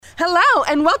Hello,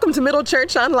 and welcome to Middle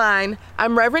Church Online.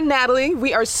 I'm Reverend Natalie.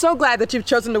 We are so glad that you've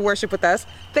chosen to worship with us.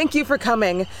 Thank you for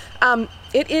coming.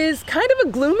 It is kind of a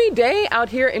gloomy day out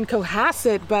here in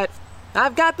Cohasset, but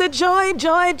I've got the joy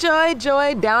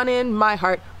down in my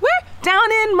heart. We're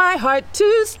down in my heart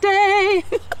to stay.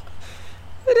 Did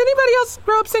anybody else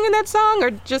grow up singing that song, or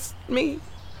just me?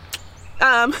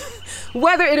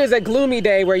 Whether it is a gloomy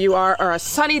day where you are or a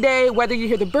sunny day, whether you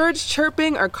hear the birds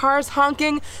chirping or cars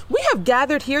honking, we have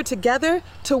gathered here together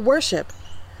to worship.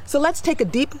 So let's take a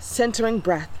deep, centering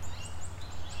breath.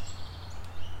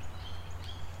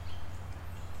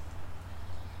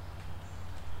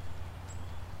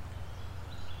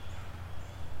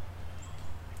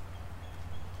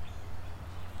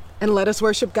 And let us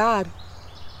worship God.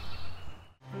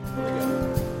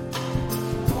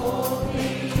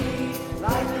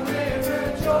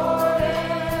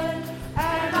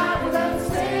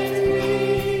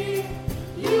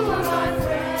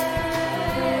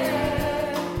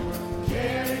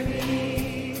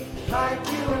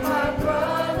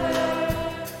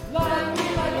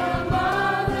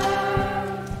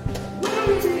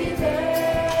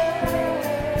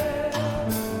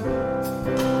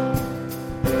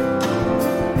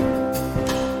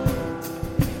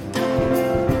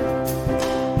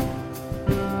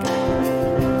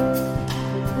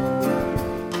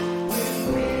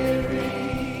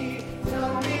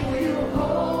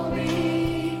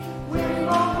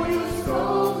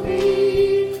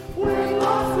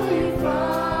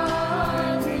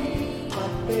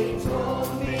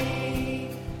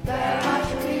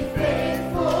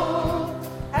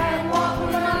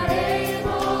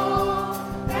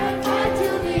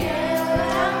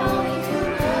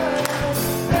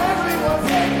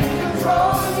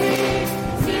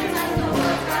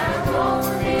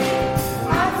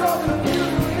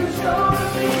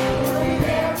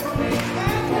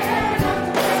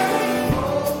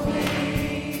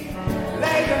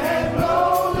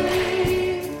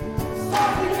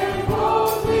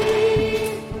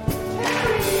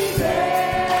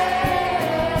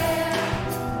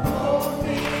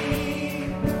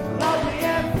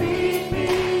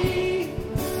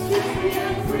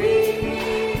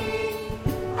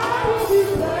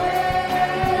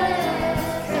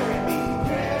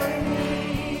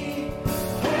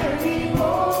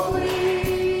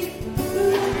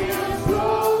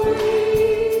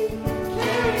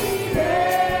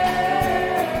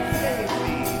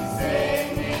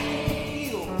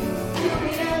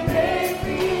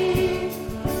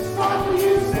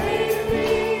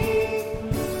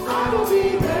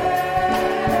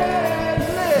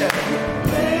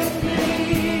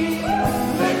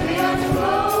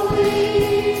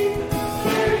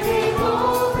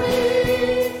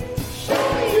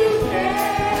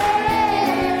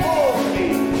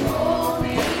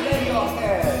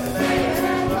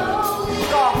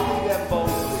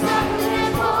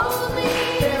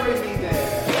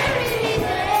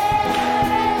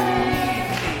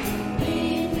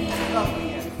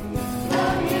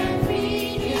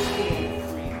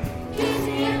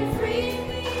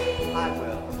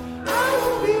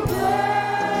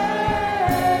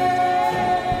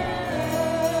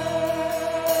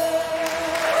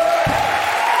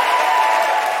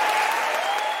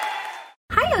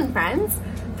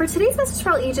 For today's Message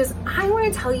for All Ages, I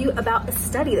want to tell you about a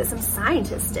study that some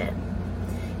scientists did.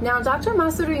 Now, Dr.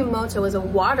 Masaru Emoto was a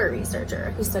water researcher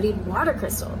who studied water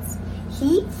crystals.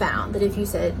 He found that if you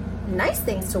said nice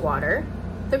things to water,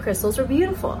 the crystals were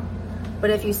beautiful.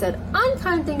 But if you said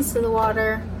unkind things to the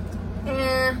water,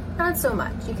 not so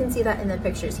much. You can see that in the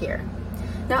pictures here.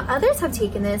 Now, others have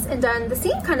taken this and done the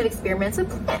same kind of experiments with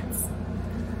plants.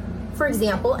 For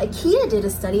example, IKEA did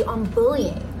a study on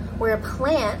bullying, where a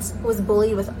plant was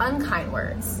bullied with unkind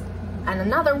words, and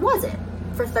another wasn't,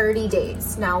 for 30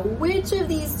 days. Now, which of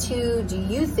these two do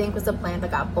you think was the plant that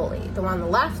got bullied? The one on the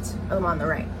left or the one on the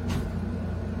right?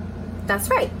 That's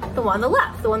right, the one on the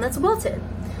left, the one that's wilted.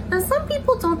 Now, some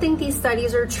people don't think these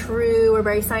studies are true or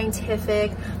very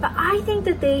scientific, but I think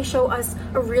that they show us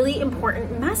a really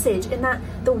important message in that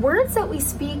the words that we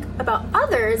speak about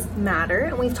others matter,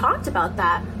 and we've talked about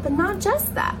that, but not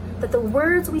just that the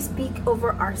words we speak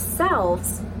over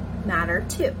ourselves matter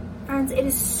too. Friends, it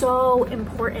is so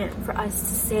important for us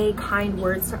to say kind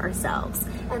words to ourselves,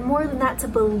 and more than that, to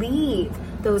believe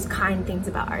those kind things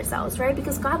about ourselves, right?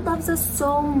 Because God loves us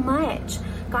so much.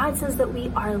 God says that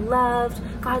we are loved.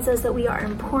 God says that we are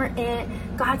important.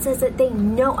 God says that they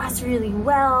know us really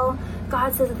well.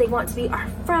 God says that they want to be our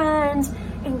friend.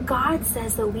 And God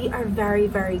says that we are very,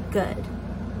 very good.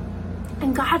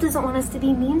 And God doesn't want us to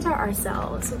be mean to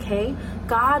ourselves, okay?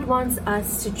 God wants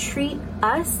us to treat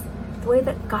us the way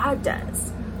that God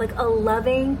does. like a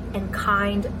loving and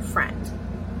kind friend.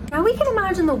 Now we can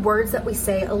imagine the words that we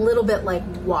say a little bit like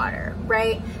water,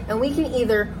 right? And we can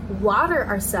either water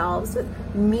ourselves with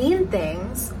mean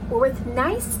things or with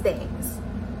nice things.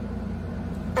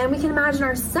 And we can imagine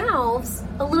ourselves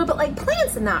a little bit like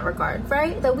plants in that regard,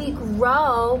 right? That we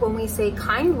grow when we say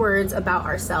kind words about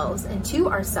ourselves and to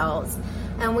ourselves,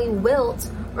 and we wilt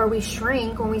or we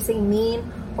shrink when we say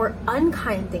mean or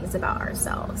unkind things about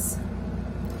ourselves.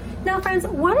 Now, friends,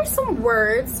 what are some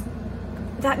words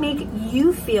that make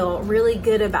you feel really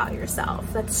good about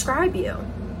yourself, that describe you?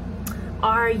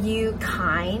 Are you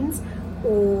kind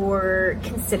or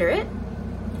considerate?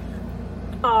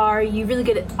 Are you really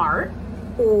good at art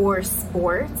or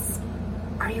sports?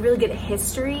 Are you really good at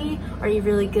history? Are you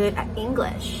really good at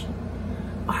English?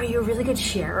 Are you a really good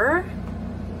sharer?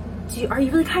 Are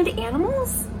you really kind to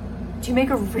animals? Do you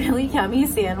make a really yummy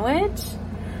sandwich?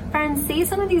 Friends, say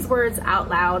some of these words out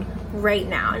loud right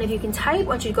now. And if you can type, I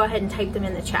want you to go ahead and type them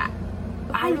in the chat.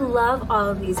 I love all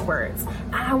of these words,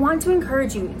 and I want to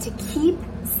encourage you to keep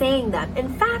saying them.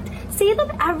 In fact, say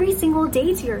them every single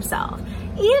day to yourself,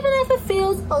 even if it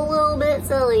feels a little bit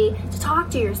silly to talk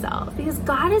to yourself, because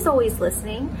God is always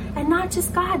listening. And not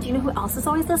just God. Do you know who else is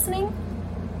always listening?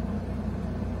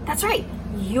 That's right.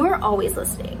 You're always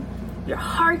listening. Your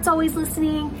heart's always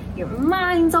listening. Your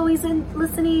mind's always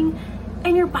listening.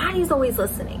 And your body's always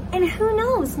listening. And who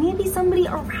knows, maybe somebody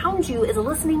around you is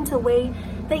listening to the way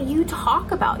that you talk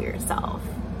about yourself.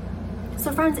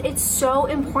 So friends, it's so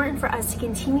important for us to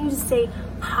continue to say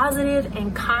positive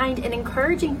and kind and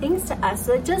encouraging things to us,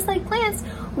 so that just like plants,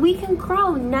 we can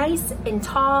grow nice and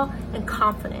tall and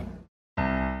confident.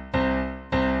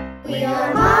 We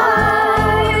are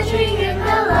marching in the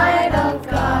light of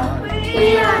God.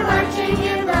 We are marching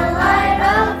in the light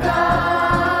of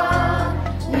God.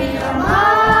 We are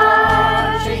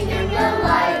marching in the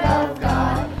light of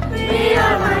God. We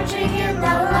are marching in the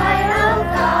light of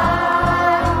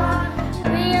God.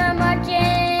 We are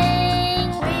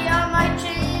marching. We are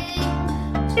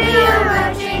marching. We are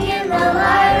marching in the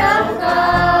light of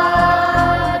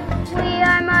God. We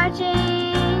are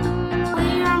marching.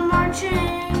 We are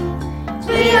marching.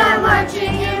 We are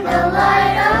marching in the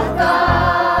light of God.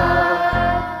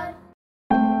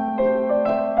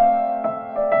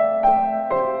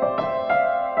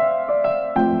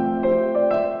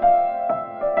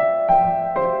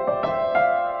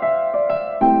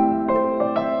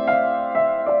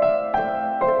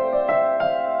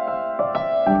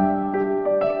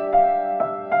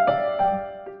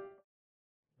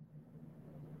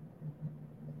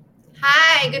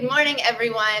 Hi, good morning,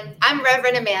 everyone. I'm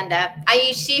Reverend Amanda. I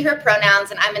use she, her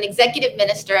pronouns, and I'm an executive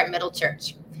minister at Middle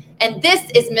Church. And this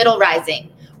is Middle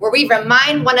Rising, where we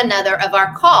remind one another of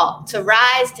our call to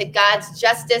rise to God's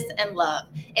justice and love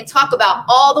and talk about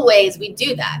all the ways we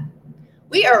do that.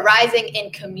 We are rising in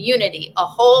community a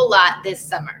whole lot this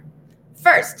summer.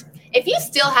 First, if you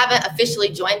still haven't officially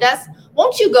joined us,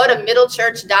 won't you go to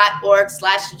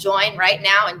middlechurch.org/join right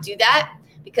now and do that?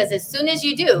 Because as soon as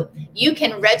you do, you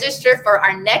can register for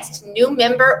our next new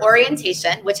member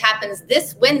orientation, which happens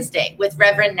this Wednesday with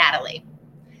Reverend Natalie.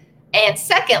 And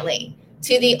secondly,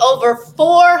 to the over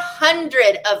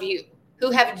 400 of you who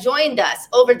have joined us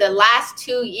over the last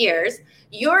 2 years,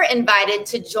 you're invited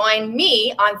to join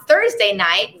me on Thursday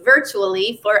night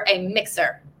virtually for a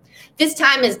mixer. This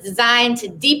time is designed to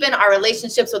deepen our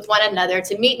relationships with one another,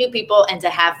 to meet new people, and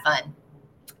to have fun.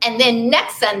 And then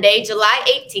next Sunday, July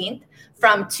 18th,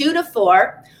 from 2 to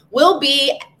 4, we'll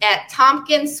be at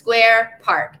Tompkins Square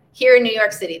Park here in New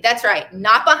York City. That's right,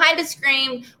 not behind a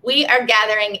screen. We are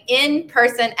gathering in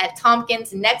person at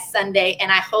Tompkins next Sunday,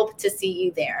 and I hope to see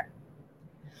you there.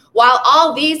 While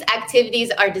all these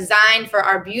activities are designed for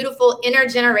our beautiful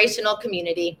intergenerational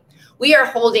community, we are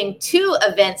holding 2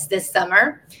 events this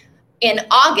summer in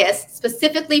August,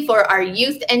 specifically for our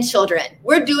youth and children.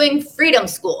 We're doing Freedom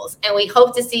Schools, and we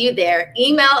hope to see you there.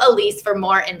 Email Elise for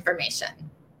more information.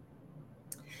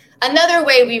 Another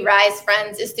way we rise,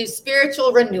 friends, is through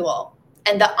spiritual renewal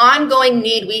and the ongoing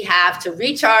need we have to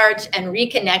recharge and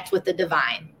reconnect with the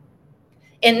divine.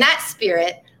 In that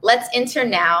spirit, let's enter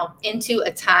now into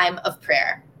a time of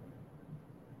prayer.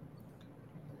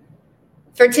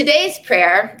 For today's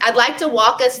prayer, I'd like to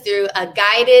walk us through a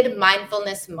guided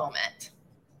mindfulness moment.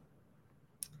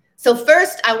 So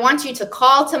first, I want you to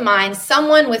call to mind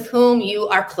someone with whom you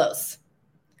are close.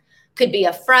 Could be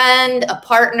a friend, a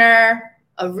partner,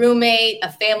 a roommate,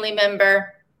 a family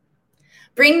member.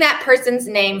 Bring that person's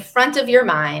name front of your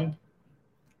mind,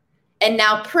 and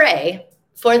now pray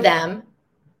for them.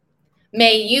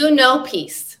 May you know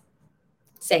peace.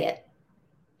 Say it.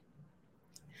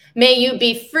 May you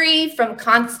be free from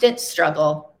constant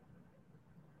struggle.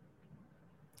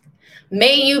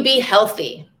 May you be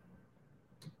healthy.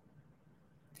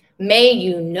 May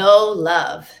you know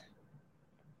love.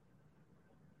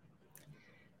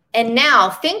 And now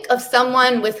think of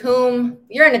someone with whom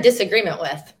you're in a disagreement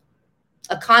with,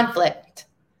 a conflict,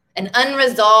 an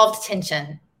unresolved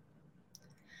tension.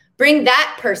 Bring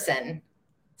that person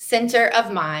center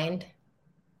of mind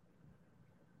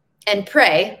and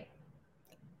pray,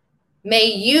 may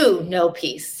you know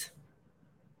peace.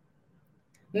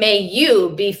 May you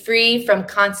be free from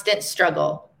constant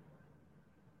struggle.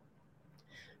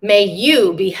 May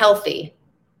you be healthy.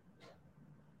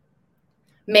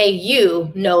 May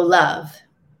you know love.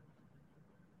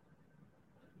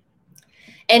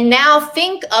 And now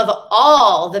think of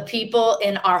all the people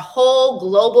in our whole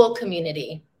global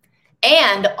community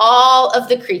and all of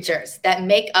the creatures that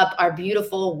make up our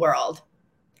beautiful world.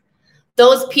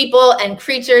 Those people and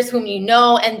creatures whom you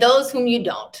know and those whom you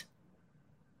don't.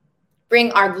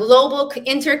 Bring our global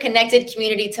interconnected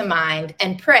community to mind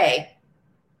and pray,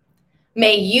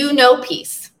 may you know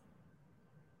peace.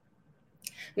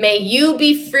 May you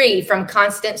be free from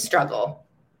constant struggle.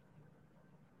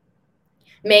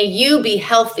 May you be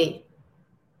healthy.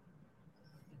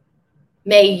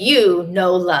 May you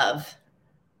know love.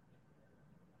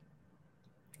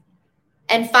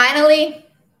 And finally,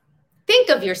 think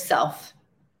of yourself.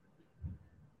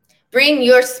 Bring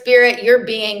your spirit, your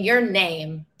being, your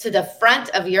name to the front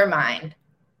of your mind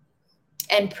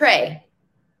and pray.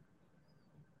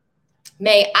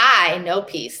 May I know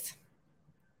peace.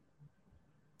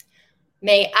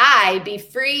 May I be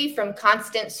free from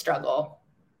constant struggle.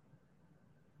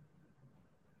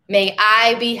 May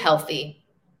I be healthy.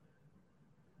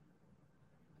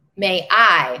 May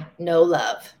I know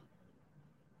love.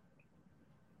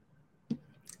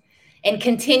 And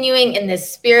continuing in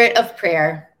this spirit of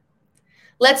prayer,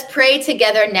 let's pray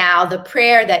together now the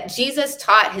prayer that Jesus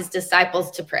taught his disciples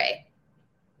to pray.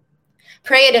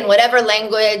 Pray it in whatever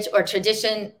language or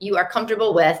tradition you are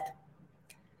comfortable with.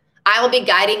 I will be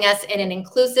guiding us in an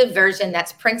inclusive version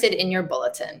that's printed in your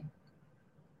bulletin.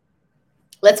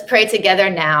 Let's pray together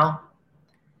now.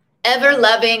 Ever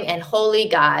loving and holy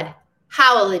God,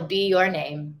 hallowed be your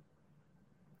name.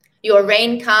 Your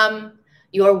reign come,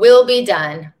 your will be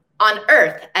done on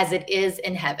earth as it is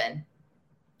in heaven.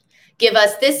 Give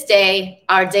us this day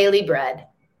our daily bread,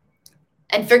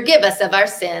 and forgive us of our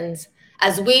sins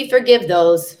as we forgive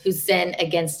those who sin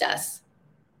against us.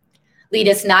 Lead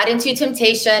us not into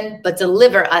temptation, but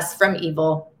deliver us from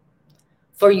evil.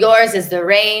 For yours is the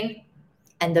reign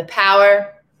and the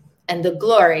power and the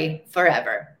glory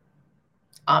forever.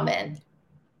 Amen.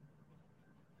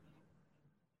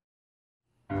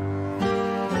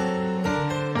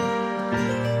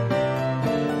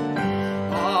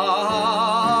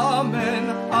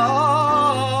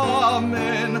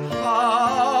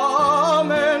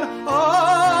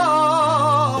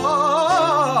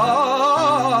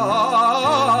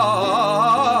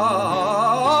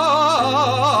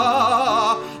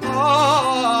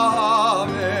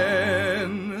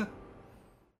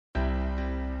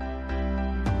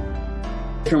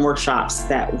 Different workshops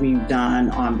that we've done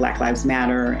on Black Lives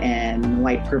Matter and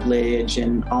white privilege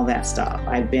and all that stuff.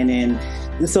 I've been in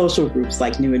the social groups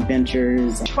like New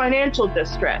Adventures. Financial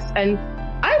distress. And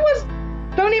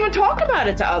don't even talk about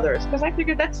it to others because I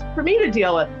figured that's for me to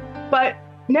deal with. But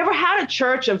never had a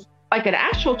church of like an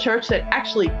actual church that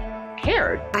actually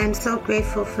cared. I'm so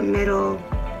grateful for Middle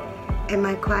and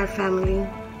my choir family.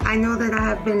 I know that I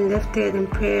have been lifted in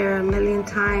prayer a million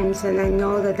times, and I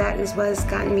know that that is what has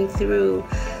gotten me through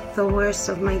the worst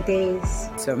of my days.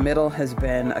 So Middle has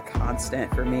been a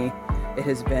constant for me. It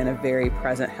has been a very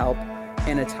present help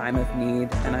in a time of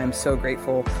need, and I'm so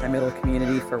grateful to my Middle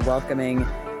community for welcoming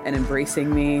and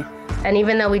embracing me. And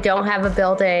even though we don't have a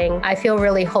building, I feel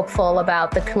really hopeful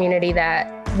about the community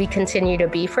that we continue to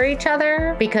be for each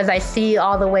other, because I see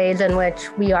all the ways in which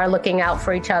we are looking out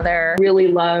for each other. Really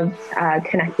love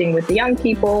connecting with the young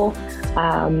people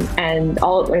and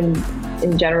all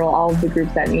in general, all of the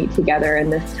groups that meet together in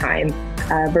this time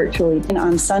virtually. And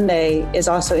on Sunday is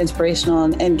also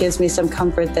inspirational and gives me some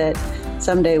comfort that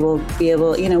someday we'll be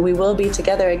able, we will be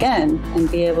together again and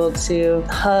be able to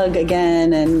hug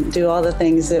again and do all the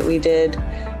things that we did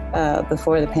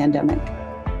before the pandemic.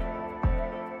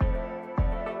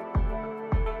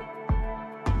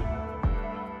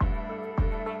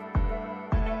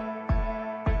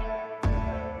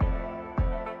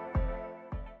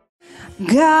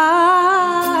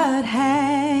 God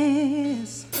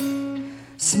has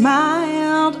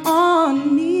smiled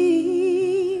on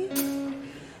me.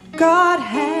 God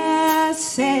has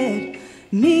set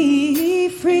me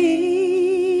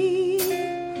free.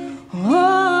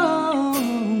 Oh,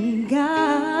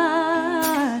 God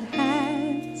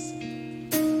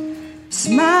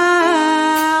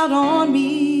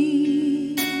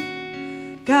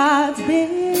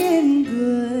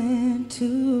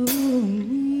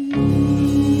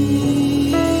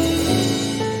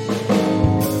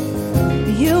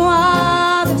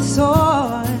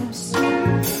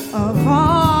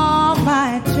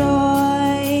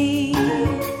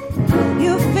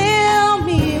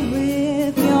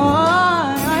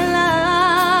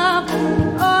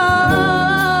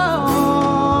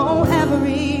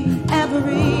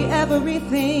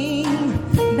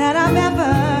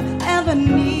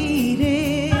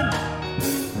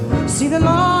the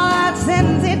Lord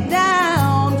sends it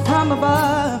down from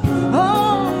above.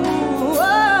 Oh,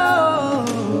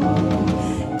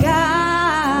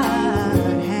 God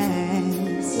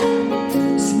has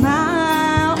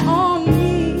smiled on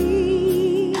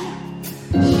me.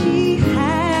 She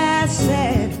has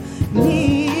set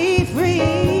me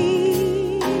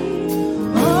free.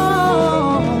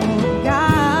 Oh,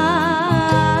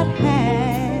 God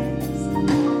has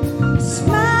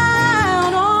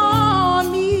smiled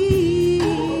on me.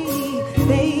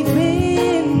 They've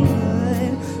been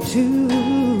good to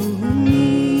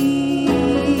me.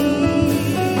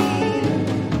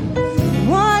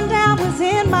 One day I was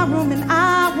in my room and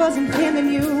I wasn't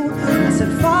feeling you. I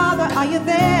said, Father, are you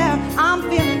there? I'm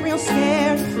feeling real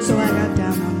scared. So I got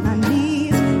down on my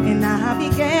knees and I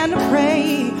began to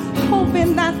pray,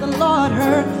 hoping that the Lord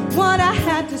heard what I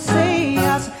had to say.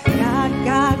 I said,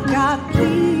 God, God,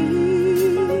 please.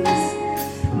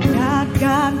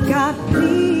 God,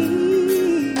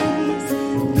 please.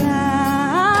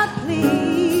 God,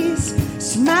 please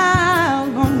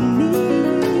smile on me.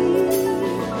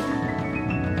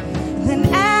 Then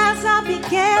as I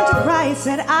began to cry, he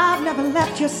said, I've never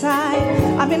left your side.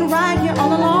 I've been right here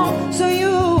all along, so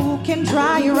you can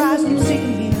dry your eyes. Keep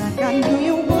seeking me like I knew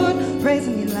you would,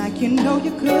 praising me like you know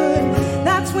you could.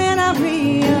 That's when I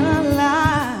realized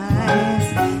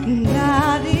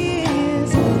God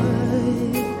is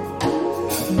good.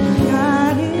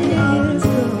 God is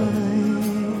good.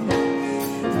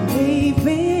 They've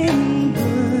been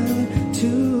good to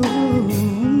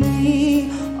me.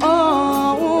 Oh,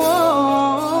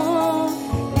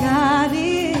 God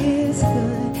is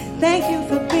good. Thank you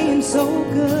for being so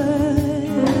good.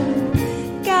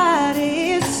 God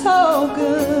is so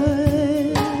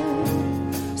good.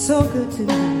 So good to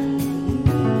me.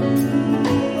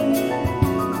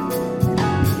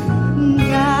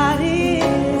 God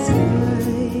is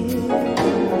good.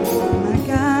 My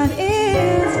God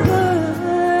is good.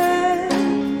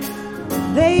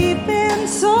 They've been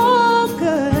so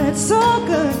good, so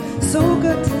good, so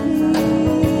good to me.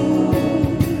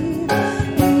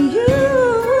 And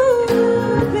you've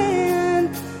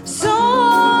been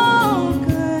so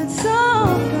good, so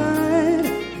good.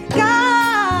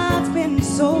 God's been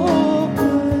so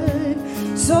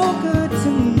good to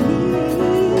me.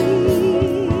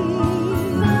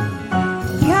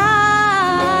 God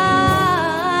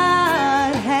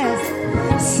has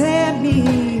set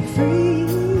me free.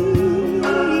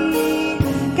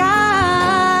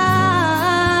 God's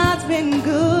been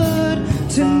good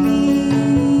to me.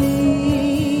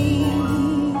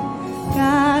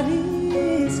 God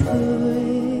is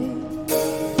good.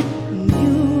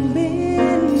 You've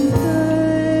been good.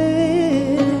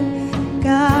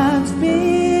 God's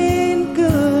been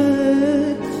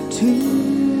good to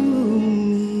me.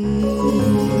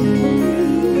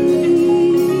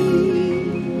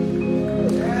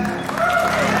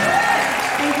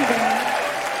 Thank you, Dad.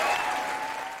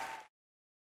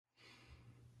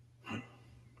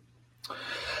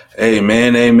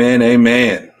 Amen, amen,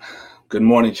 amen. Good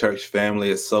morning, church family.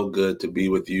 It's so good to be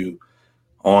with you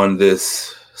on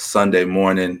this Sunday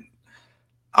morning.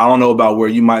 I don't know about where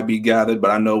you might be gathered, but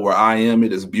I know where I am.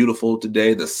 It is beautiful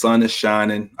today. The sun is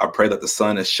shining. I pray that the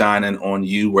sun is shining on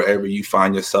you wherever you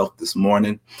find yourself this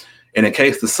morning. And in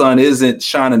case the sun isn't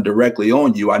shining directly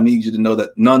on you, I need you to know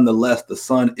that nonetheless, the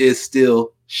sun is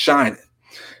still shining.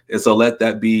 And so let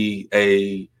that be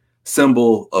a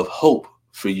symbol of hope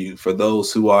for you, for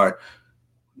those who are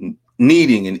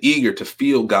needing and eager to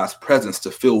feel God's presence,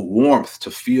 to feel warmth, to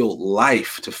feel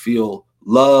life, to feel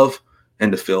love,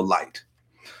 and to feel light.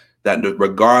 That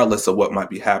regardless of what might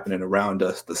be happening around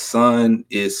us, the sun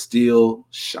is still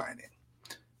shining.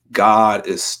 God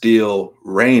is still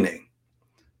reigning.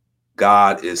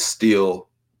 God is still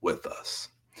with us.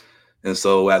 And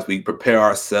so as we prepare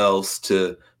ourselves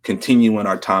to continue in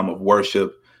our time of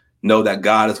worship, know that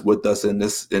God is with us in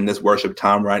this worship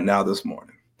time right now this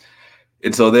morning.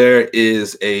 And so there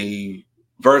is a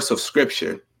verse of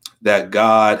scripture that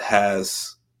God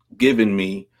has given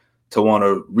me to want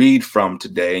to read from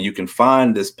today. And you can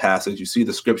find this passage. You see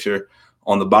the scripture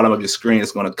on the bottom of your screen.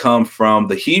 It's going to come from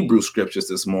the Hebrew scriptures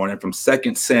this morning, from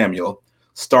 2 Samuel,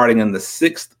 starting in the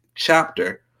 6th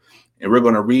chapter. And we're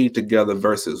going to read together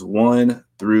verses 1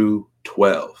 through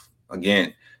 12.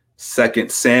 Again, 2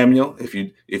 Samuel. If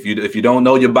you don't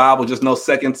know your Bible, just know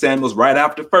 2 Samuel's right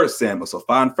after 1 Samuel. So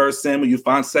find 1 Samuel, you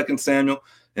find 2 Samuel,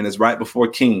 and it's right before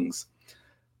Kings.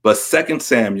 But 2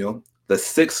 Samuel, the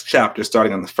 6th chapter,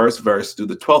 starting on the 1st verse through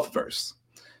the 12th verse.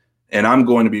 And I'm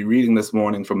going to be reading this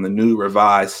morning from the New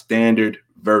Revised Standard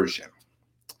Version.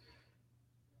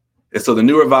 And so the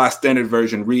New Revised Standard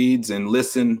Version reads, and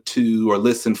listen to or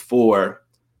listen for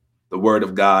the word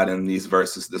of God in these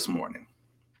verses this morning.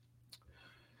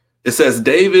 It says,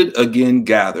 David again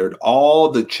gathered all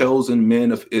the chosen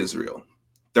men of Israel,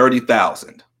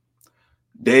 30,000.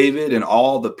 David and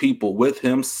all the people with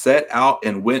him set out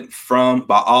and went from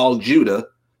Baal Judah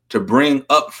to bring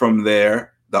up from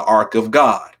there the ark of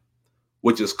God,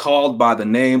 which is called by the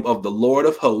name of the Lord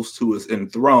of hosts, who is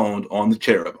enthroned on the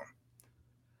cherubim.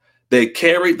 They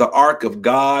carried the ark of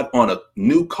God on a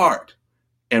new cart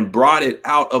and brought it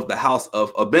out of the house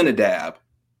of Abinadab,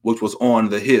 which was on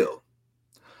the hill.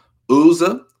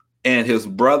 Uzzah and his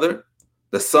brother,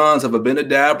 the sons of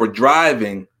Abinadab, were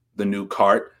driving the new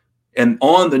cart, and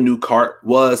on the new cart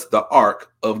was the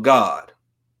ark of God.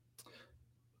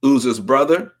 Uzzah's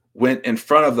brother went in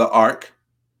front of the ark,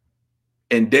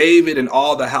 and David and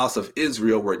all the house of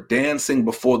Israel were dancing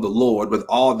before the Lord with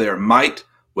all their might,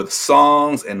 with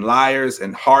songs and lyres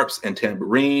and harps and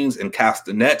tambourines and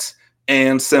castanets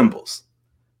and cymbals.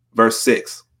 Verse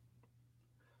 6.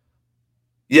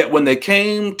 Yet when they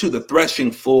came to the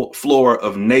threshing floor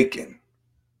of Nacon,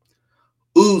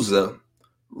 Uzzah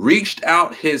reached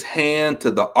out his hand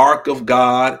to the ark of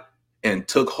God and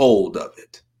took hold of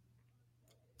it,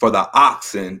 for the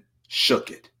oxen shook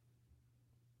it.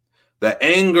 The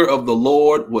anger of the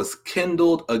Lord was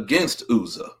kindled against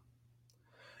Uzzah,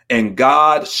 and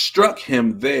God struck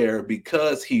him there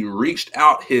because he reached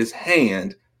out his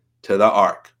hand to the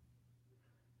ark.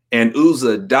 And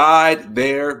Uzzah died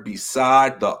there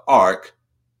beside the ark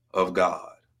of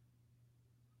God.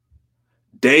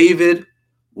 David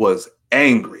was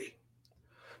angry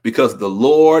because the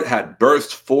Lord had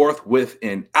burst forth with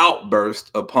an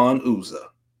outburst upon Uzzah.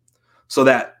 So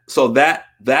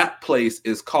that place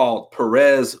is called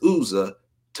Perez Uzzah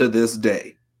to this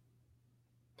day.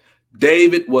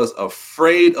 David was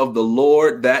afraid of the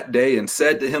Lord that day and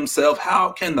said to himself,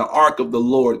 how can the ark of the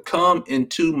Lord come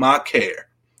into my care?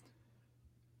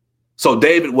 So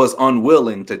David was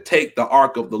unwilling to take the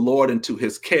ark of the Lord into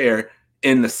his care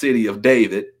in the city of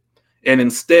David. And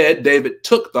instead, David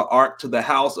took the ark to the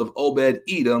house of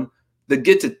Obed-Edom, the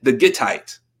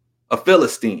Gittite, a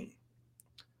Philistine.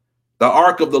 The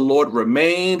ark of the Lord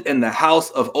remained in the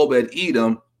house of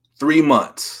Obed-Edom 3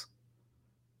 months.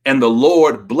 And the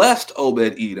Lord blessed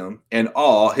Obed-Edom and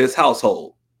all his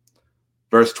household.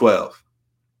 Verse 12.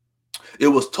 It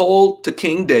was told to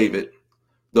King David,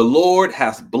 the Lord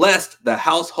has blessed the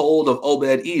household of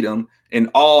Obed-Edom and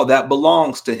all that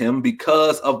belongs to him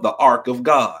because of the ark of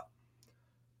God.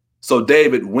 So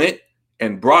David went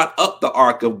and brought up the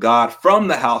ark of God from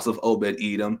the house of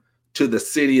Obed-Edom to the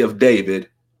city of David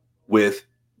with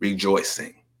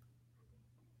rejoicing.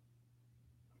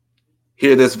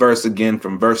 Hear this verse again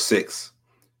from verse 6.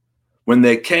 When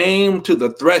they came to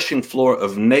the threshing floor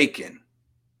of Nacon,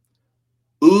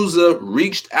 Uzzah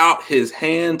reached out his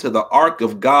hand to the ark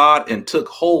of God and took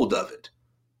hold of it,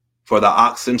 for the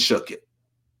oxen shook it.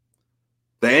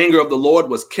 The anger of the Lord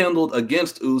was kindled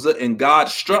against Uzzah, and God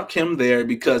struck him there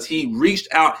because he reached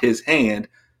out his hand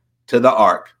to the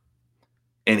ark,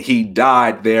 and he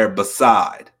died there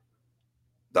beside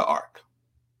the ark.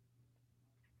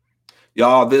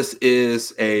 Y'all, this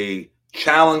is a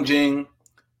challenging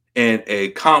and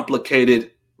a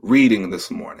complicated reading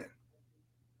this morning.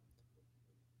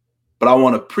 But I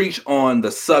want to preach on the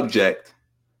subject,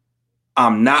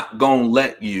 I'm not going to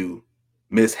let you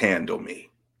mishandle me.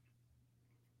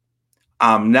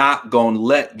 I'm not going to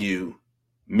let you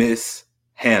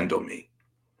mishandle me.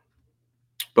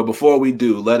 But before we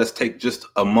do, let us take just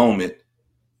a moment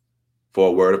for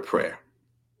a word of prayer.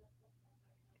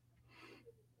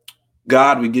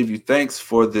 God, we give you thanks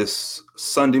for this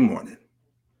Sunday morning,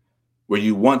 where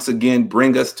you once again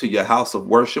bring us to your house of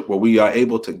worship, where we are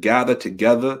able to gather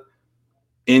together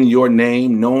in your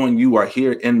name, knowing you are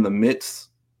here in the midst,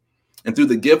 and through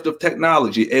the gift of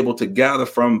technology, able to gather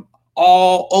from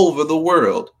all over the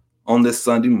world on this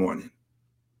Sunday morning.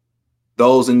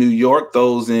 Those in New York,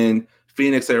 those in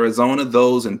Phoenix, Arizona,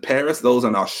 those in Paris, those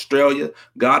in Australia.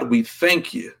 God, we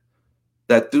thank you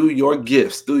that through your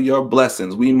gifts, through your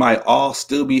blessings, we might all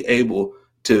still be able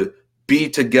to be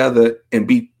together and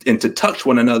to touch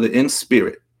one another in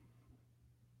spirit,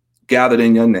 gathered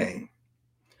in your name.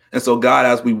 And so, God,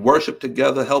 as we worship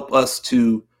together, help us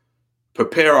to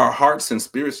prepare our hearts and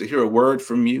spirits to hear a word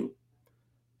from you.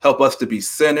 Help us to be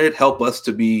centered. Help us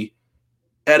to be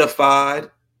edified.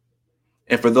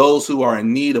 And for those who are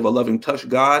in need of a loving touch,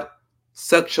 God,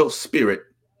 set your spirit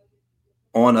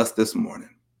on us this morning.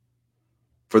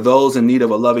 For those in need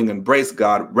of a loving embrace,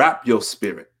 God, wrap your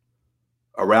spirit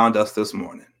around us this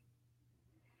morning.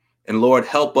 And Lord,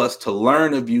 help us to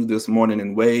learn of you this morning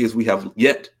in ways we have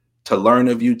yet to learn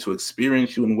of you, to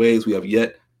experience you in ways we have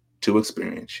yet to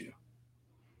experience you.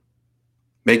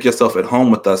 Make yourself at home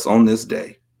with us on this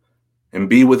day and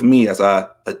be with me as I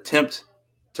attempt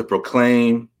to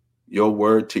proclaim your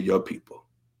word to your people.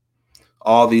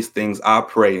 All these things I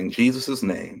pray in Jesus'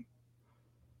 name.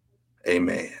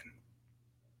 Amen.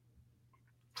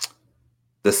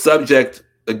 The subject,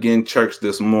 again, church,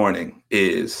 this morning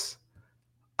is,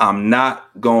 I'm not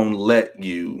going to let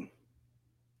you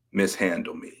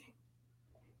mishandle me.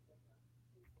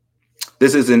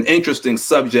 This is an interesting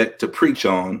subject to preach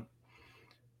on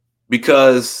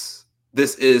because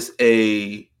this is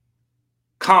a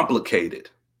complicated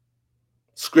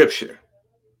scripture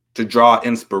to draw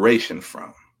inspiration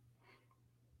from.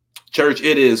 Church,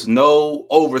 it is no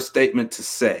overstatement to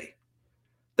say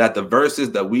that the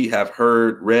verses that we have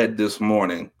heard read this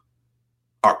morning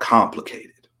are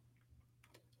complicated.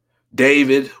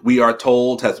 David, we are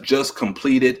told, has just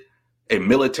completed a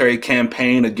military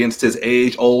campaign against his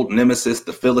age-old nemesis,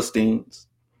 the Philistines.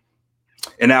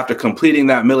 And after completing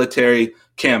that military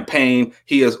campaign,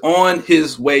 he is on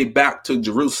his way back to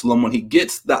Jerusalem when he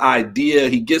gets the idea,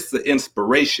 he gets the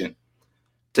inspiration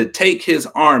to take his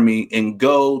army and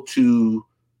go to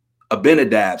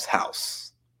Abinadab's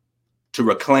house to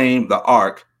reclaim the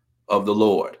ark of the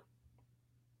Lord.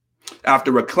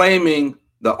 After reclaiming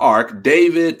the ark,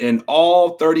 David and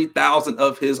all 30,000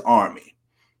 of his army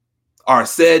are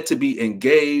said to be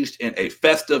engaged in a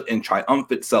festive and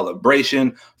triumphant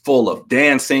celebration full of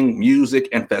dancing, music,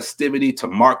 and festivity to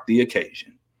mark the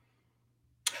occasion.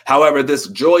 However, this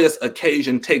joyous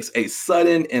occasion takes a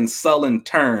sudden and sullen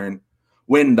turn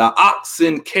when the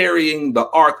oxen carrying the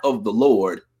ark of the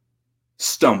Lord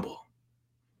stumble.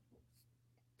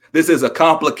 This is a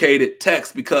complicated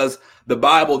text because the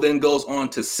Bible then goes on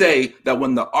to say that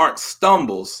when the ark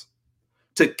stumbles,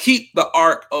 to keep the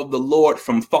ark of the Lord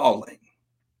from falling,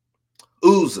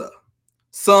 Uzzah,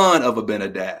 son of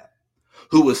Abinadab,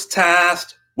 who was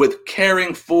tasked with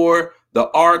caring for the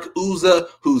ark, Uzzah,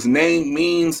 whose name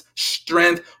means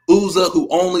strength, Uzzah, who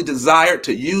only desired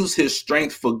to use his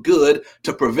strength for good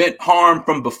to prevent harm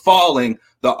from befalling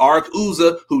the ark,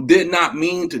 Uzzah, who did not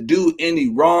mean to do any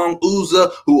wrong,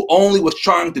 Uzzah, who only was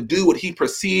trying to do what he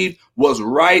perceived was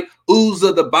right,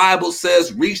 Uzzah, the Bible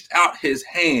says, reached out his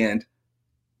hand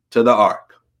to the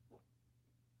ark.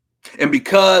 And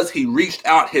because he reached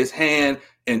out his hand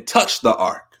and touched the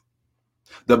ark,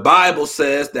 the Bible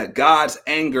says that God's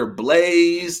anger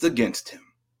blazed against him.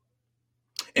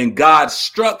 And God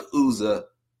struck Uzzah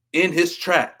in his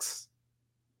tracks.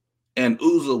 And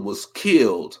Uzzah was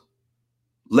killed,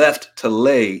 left to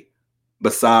lay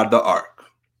beside the ark.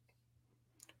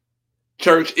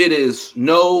 Church, it is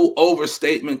no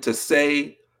overstatement to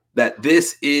say that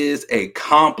this is a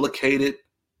complicated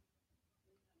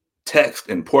text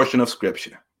and portion of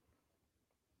scripture.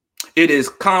 It is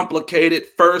complicated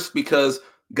first because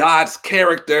God's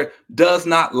character does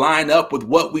not line up with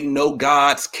what we know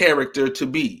God's character to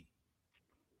be.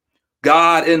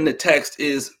 God in the text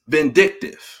is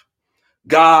vindictive.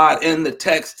 God in the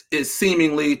text is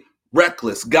seemingly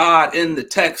reckless. God in the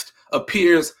text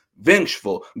appears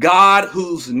vengeful. God,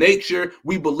 whose nature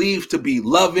we believe to be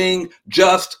loving,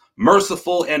 just,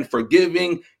 merciful, and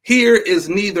forgiving, here is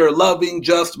neither loving,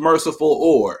 just, merciful,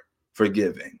 or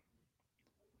forgiving.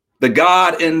 The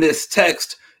God in this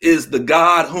text is the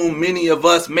God whom many of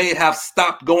us may have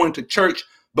stopped going to church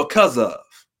because of.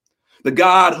 The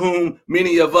God whom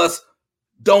many of us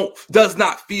does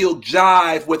not feel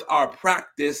jive with our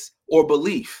practice or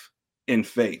belief in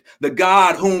faith. The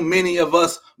God whom many of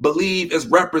us believe is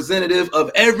representative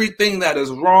of everything that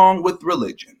is wrong with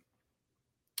religion.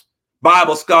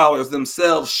 Bible scholars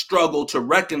themselves struggle to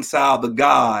reconcile the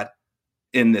God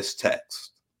in this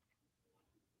text.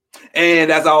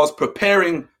 And as I was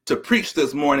preparing to preach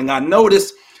this morning, I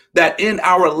noticed that in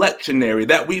our lectionary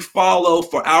that we follow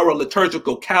for our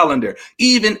liturgical calendar,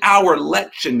 even our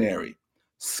lectionary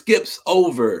skips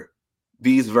over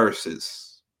these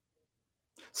verses.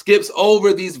 Skips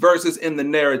over these verses in the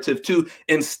narrative to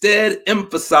instead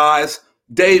emphasize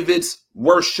David's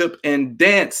worship and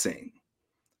dancing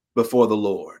before the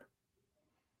Lord,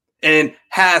 and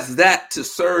has that to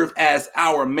serve as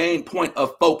our main point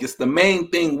of focus, the main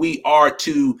thing we are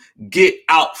to get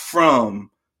out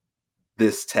from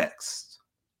this text.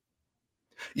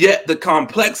 Yet the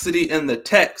complexity in the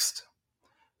text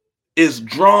is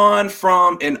drawn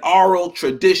from an oral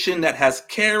tradition that has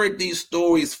carried these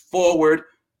stories forward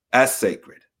as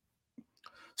sacred.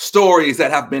 Stories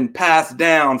that have been passed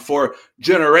down for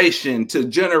generation to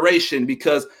generation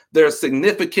because their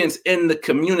significance in the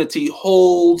community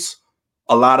holds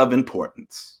a lot of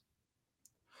importance.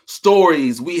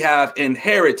 Stories we have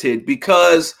inherited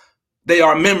because they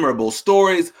are memorable.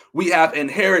 Stories we have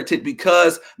inherited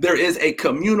because there is a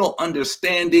communal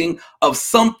understanding of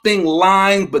something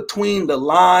lying between the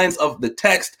lines of the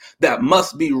text that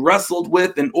must be wrestled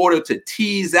with in order to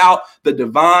tease out the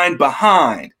divine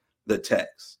behind the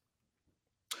text.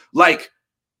 Like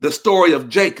the story of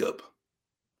Jacob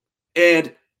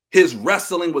and his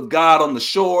wrestling with God on the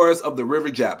shores of the river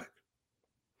Jabbok.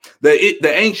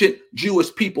 The ancient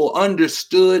Jewish people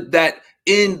understood that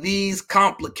in these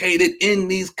complicated, in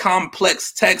these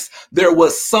complex texts, there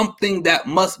was something that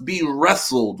must be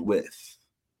wrestled with.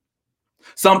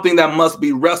 Something that must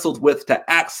be wrestled with to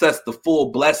access the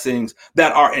full blessings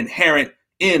that are inherent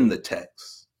in the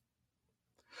text.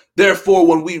 Therefore,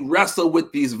 when we wrestle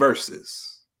with these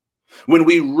verses, when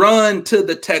we run to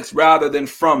the text rather than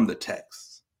from the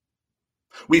text,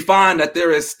 we find that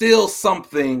there is still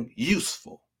something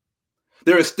useful.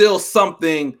 There is still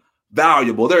something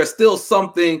valuable. There is still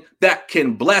something that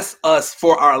can bless us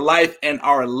for our life and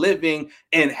our living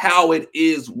and how it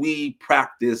is we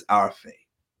practice our faith.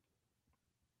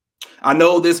 I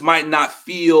know this might not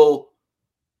feel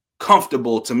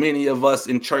comfortable to many of us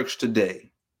in church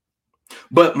today,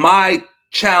 but my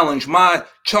challenge, my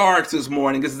charge this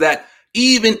morning is that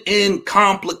even in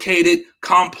complicated,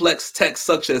 complex texts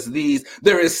such as these,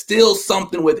 there is still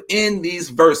something within these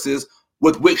verses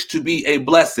with which to be a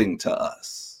blessing to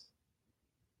us.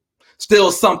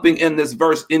 Still something in this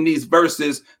verse, in these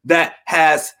verses, that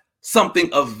has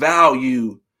something of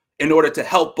value in order to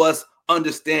help us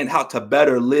understand how to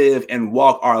better live and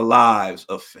walk our lives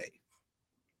of faith.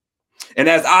 And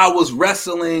as I was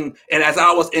wrestling and as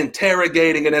I was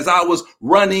interrogating and as I was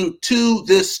running to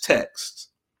this text,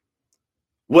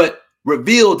 what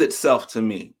revealed itself to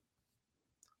me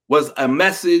was a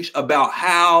message about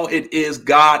how it is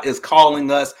God is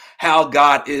calling us, how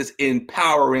God is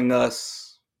empowering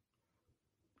us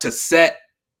to set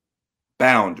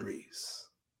boundaries.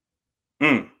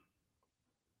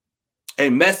 A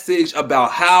message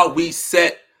about how we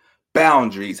set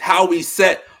boundaries, how we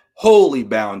set holy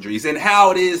boundaries, and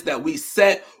how it is that we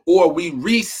set or we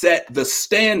reset the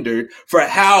standard for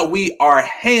how we are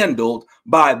handled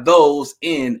by those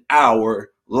in our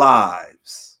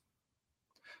lives.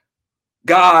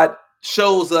 God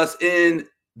shows us in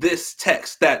this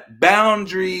text that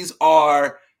boundaries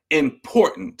are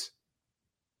important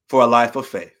for a life of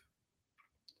faith.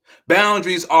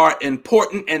 Boundaries are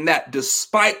important, and that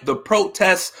despite the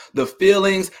protests, the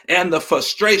feelings, and the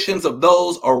frustrations of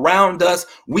those around us,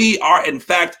 we are in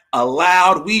fact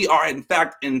allowed, we are in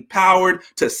fact empowered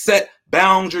to set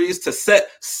boundaries, to set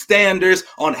standards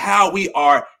on how we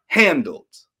are handled.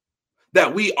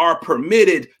 That we are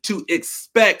permitted to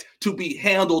expect to be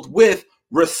handled with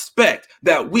respect,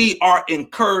 that we are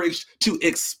encouraged to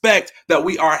expect that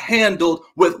we are handled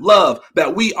with love,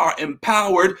 that we are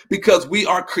empowered because we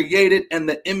are created in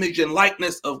the image and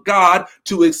likeness of God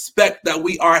to expect that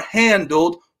we are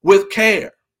handled with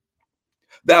care.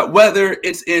 That whether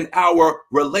it's in our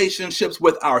relationships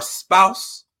with our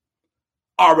spouse,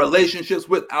 our relationships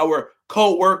with our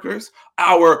co-workers,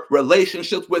 our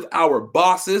relationships with our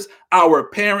bosses, our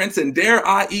parents, and dare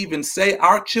I even say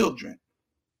our children,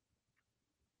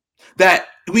 that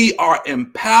we are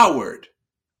empowered,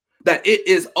 that it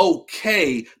is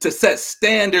okay to set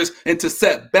standards and to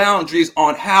set boundaries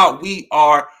on how we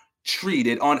are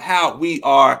treated, on how we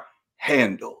are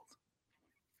handled.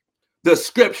 The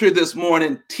scripture this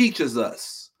morning teaches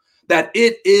us that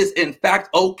it is in fact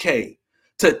okay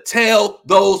to tell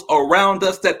those around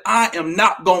us that I am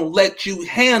not going to let you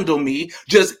handle me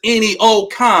just any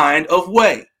old kind of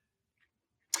way.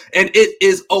 And it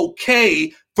is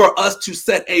okay for us to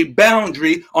set a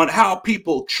boundary on how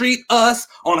people treat us,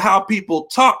 on how people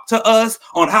talk to us,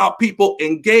 on how people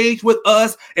engage with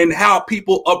us, and how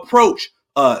people approach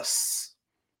us.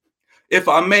 If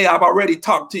I may, I've already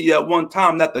talked to you at one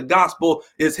time that the gospel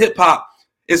is hip hop.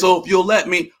 And so if you'll let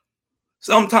me,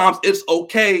 sometimes it's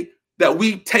okay that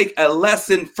we take a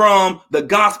lesson from the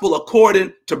gospel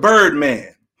according to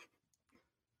Birdman.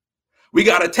 We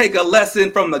got to take a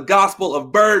lesson from the gospel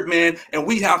of Birdman, and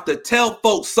we have to tell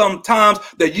folks sometimes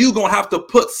that you're going to have to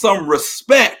put some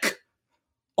respect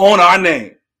on our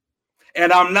name.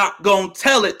 And I'm not going to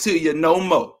tell it to you no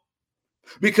more.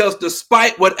 Because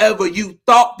despite whatever you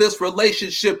thought this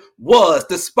relationship was,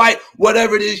 despite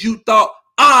whatever it is you thought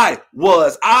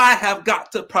I have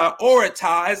got to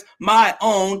prioritize my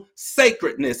own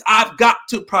sacredness. I've got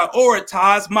to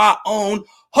prioritize my own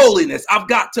holiness. I've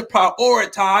got to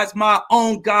prioritize my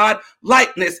own God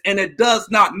likeness. And it does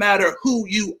not matter who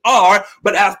you are,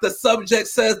 but as the subject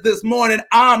says this morning,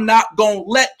 I'm not going to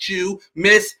let you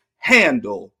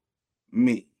mishandle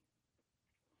me.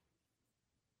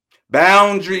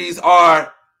 Boundaries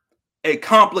are a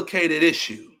complicated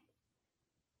issue.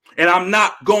 And I'm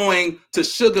not going to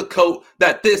sugarcoat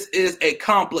that this is a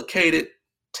complicated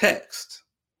text.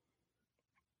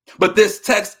 But this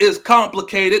text is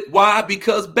complicated. Why?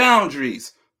 Because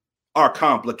boundaries are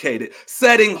complicated.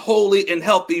 Setting holy and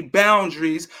healthy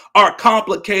boundaries are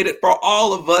complicated for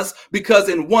all of us because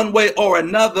in one way or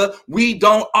another, we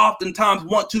don't oftentimes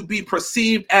want to be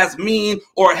perceived as mean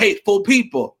or hateful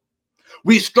people.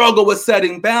 We struggle with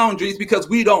setting boundaries because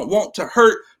we don't want to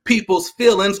hurt people's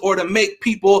feelings or to make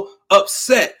people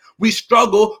upset. We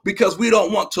struggle because we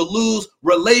don't want to lose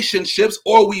relationships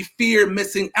or we fear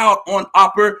missing out on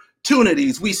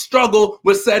opportunities. We struggle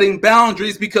with setting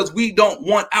boundaries because we don't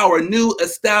want our new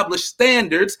established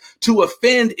standards to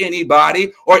offend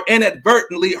anybody or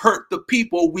inadvertently hurt the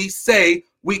people we say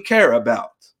we care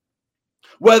about.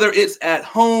 Whether it's at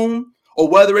home or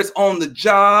whether it's on the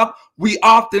job, we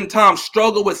oftentimes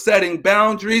struggle with setting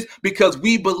boundaries because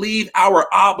we believe our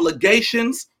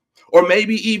obligations or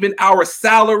maybe even our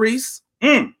salaries.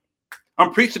 I'm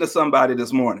preaching to somebody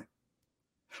this morning.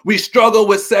 We struggle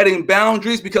with setting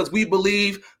boundaries because we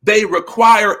believe they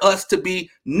require us to be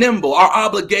nimble. Our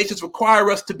obligations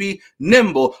require us to be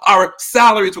nimble. Our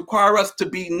salaries require us to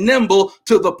be nimble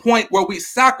to the point where we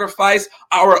sacrifice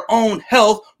our own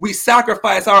health. We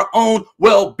sacrifice our own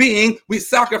well-being. We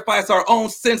sacrifice our own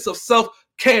sense of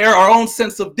self-care, our own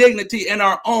sense of dignity, and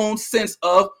our own sense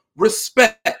of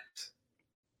respect.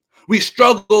 We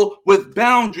struggle with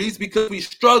boundaries because we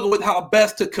struggle with how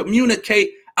best to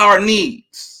communicate our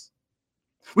needs.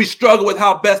 We struggle with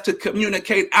how best to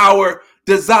communicate our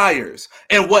desires.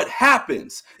 And what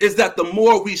happens is that the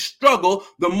more we struggle,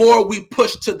 the more we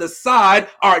push to the side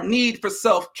our need for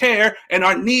self-care and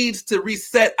our needs to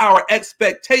reset our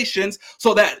expectations,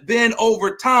 so that then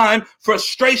over time,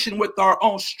 frustration with our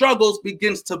own struggles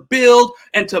begins to build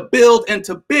and to build and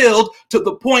to build to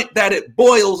the point that it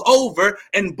boils over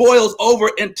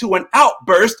into an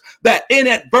outburst that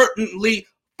inadvertently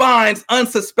finds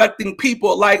unsuspecting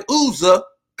people like Uzzah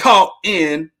caught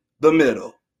in the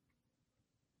middle.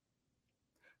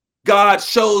 God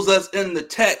shows us in the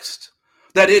text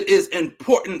that it is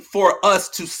important for us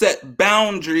to set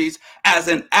boundaries as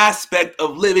an aspect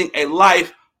of living a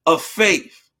life of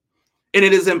faith. And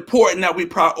it is important that we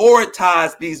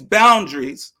prioritize these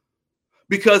boundaries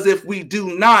because if we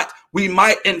do not, we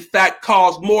might in fact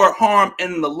cause more harm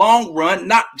in the long run,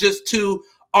 not just to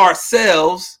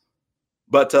ourselves,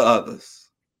 but to others.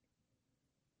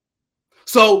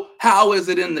 So how is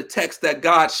it in the text that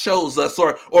God shows us,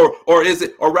 or why is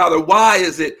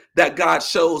it that God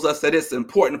shows us that it's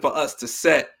important for us to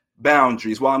set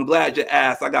boundaries? Well, I'm glad you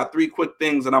asked. I got 3 quick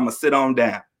things and I'm going to sit on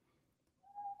down.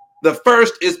 The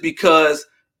first is because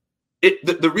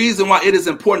the reason why it is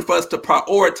important for us to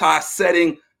prioritize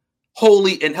setting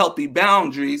holy and healthy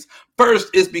boundaries,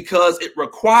 first is because it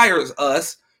requires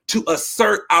us to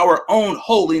assert our own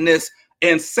holiness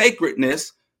and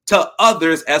sacredness to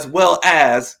others as well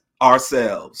as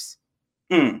ourselves.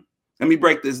 Let me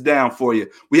break this down for you.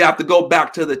 We have to go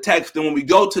back to the text. And when we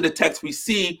go to the text, we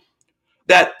see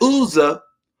that Uzzah,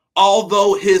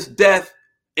 although his death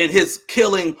and his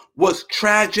killing was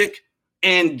tragic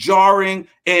and jarring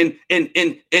and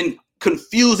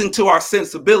confusing to our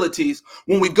sensibilities,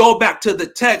 when we go back to the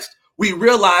text, we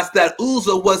realize that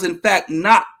Uzzah was in fact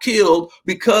not killed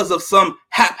because of some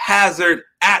haphazard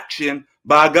action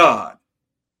by God.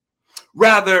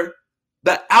 Rather,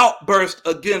 the outburst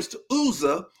against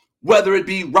Uzzah, whether it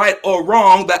be right or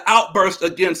wrong, the outburst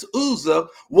against Uzzah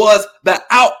was the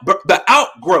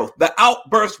outgrowth. The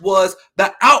outburst was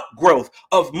the outgrowth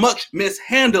of much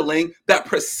mishandling that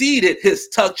preceded his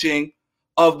touching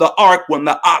of the ark when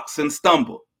the oxen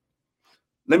stumbled.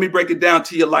 Let me break it down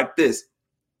to you like this.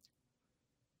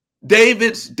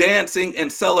 David's dancing and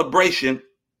celebration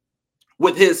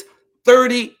with his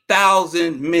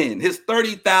 30,000 men, his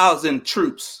 30,000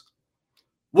 troops,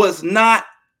 was not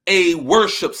a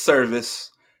worship service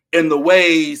in the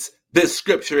ways this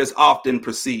scripture is often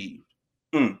perceived.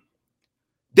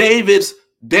 David's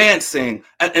dancing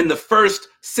in the first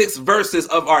 6 verses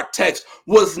of our text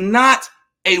was not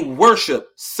a worship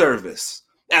service,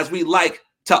 as we like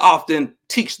to often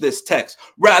teach this text.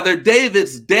 Rather,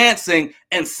 David's dancing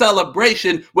and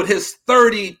celebration with his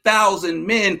 30,000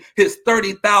 men, his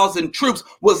 30,000 troops,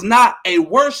 was not a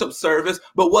worship service,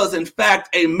 but was in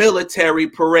fact a military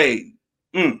parade.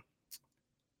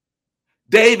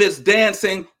 David's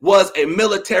dancing was a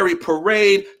military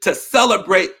parade to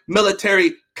celebrate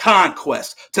military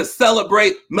conquest, to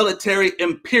celebrate military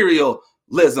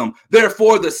imperialism.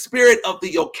 Therefore, the spirit of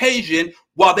the occasion,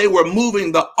 while they were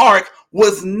moving the ark,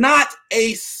 was not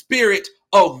a spirit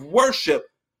of worship.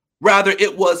 Rather,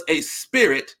 it was a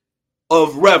spirit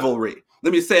of revelry.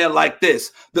 Let me say it like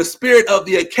this. The spirit of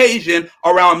the occasion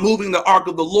around moving the ark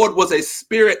of the Lord was a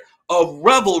spirit of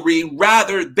revelry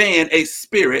rather than a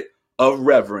spirit of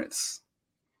reverence.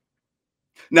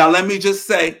 Now, let me just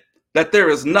say that there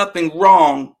is nothing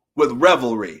wrong with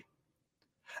revelry.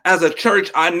 As a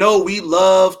church, I know we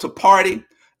love to party,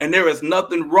 and there is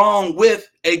nothing wrong with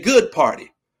a good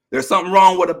party. There's something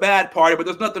wrong with a bad party, but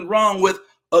there's nothing wrong with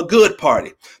a good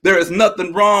party. There is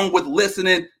nothing wrong with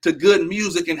listening to good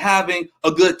music and having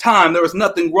a good time. There is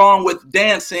nothing wrong with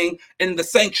dancing in the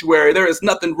sanctuary. There is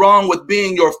nothing wrong with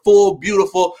being your full,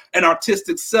 beautiful, and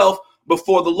artistic self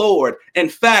before the Lord. In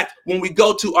fact, when we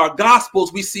go to our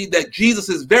Gospels, we see that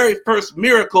Jesus' very first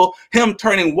miracle, him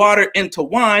turning water into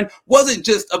wine, wasn't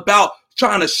just about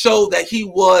trying to show that he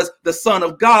was the Son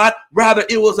of God. Rather,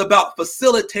 it was about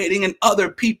facilitating in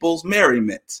other people's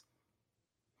merriment.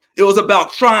 It was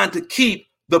about trying to keep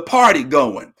the party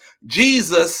going.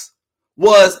 Jesus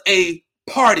was a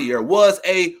partier, was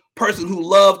a person who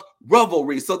loved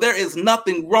revelry. So there is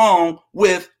nothing wrong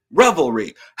with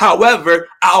revelry. However,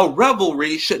 our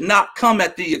revelry should not come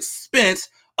at the expense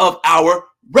of our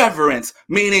reverence,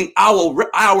 meaning our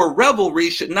revelry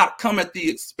should not come at the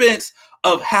expense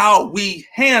of how we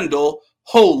handle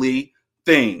holy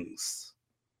things.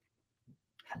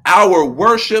 Our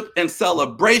worship and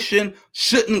celebration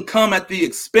shouldn't come at the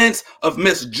expense of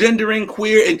misgendering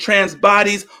queer and trans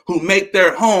bodies who make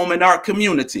their home in our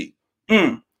community.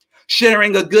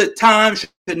 Sharing a good time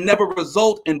should never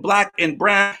result in Black and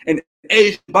brown and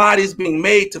Asian bodies being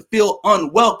made to feel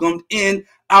unwelcomed in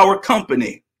our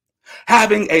company.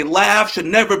 Having a laugh should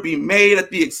never be made at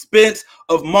the expense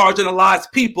of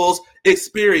marginalized people's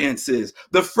experiences.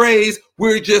 The phrase,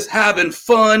 "we're just having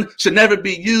fun," should never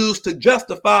be used to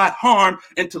justify harm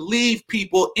and to leave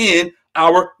people in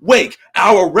our wake.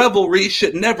 Our revelry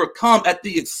should never come at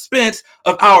the expense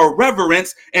of our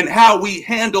reverence and how we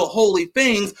handle holy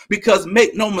things, because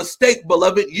make no mistake,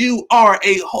 beloved, you are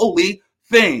a holy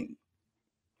thing.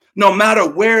 No matter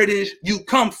where it is you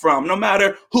come from, no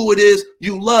matter who it is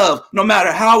you love, no matter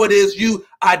how it is you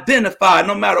identify,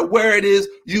 no matter where it is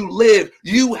you live,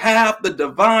 you have the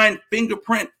divine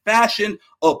fingerprint fashioned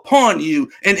upon you.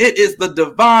 And it is the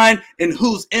divine in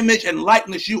whose image and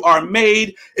likeness you are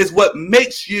made is what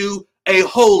makes you a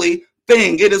holy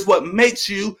thing. It is what makes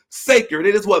you sacred.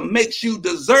 It is what makes you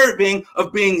deserving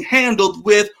of being handled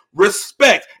with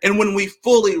respect. And when we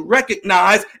fully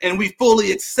recognize and we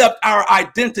fully accept our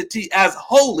identity as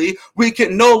holy, we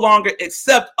can no longer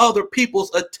accept other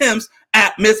people's attempts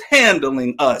at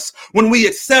mishandling us. When we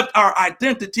accept our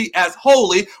identity as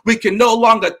holy, we can no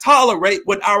longer tolerate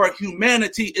when our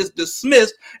humanity is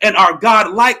dismissed and our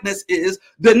God likeness is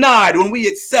denied. When we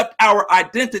accept our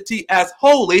identity as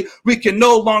holy, we can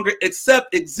no longer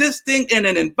accept existing in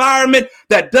an environment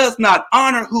that does not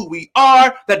honor who we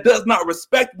are, that does not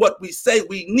respect what we say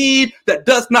we need, that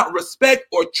does not respect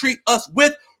or treat us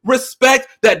with respect,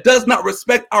 that does not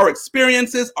respect our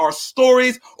experiences, our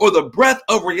stories, or the breadth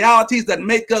of realities that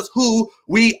make us who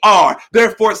we are.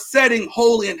 Therefore, setting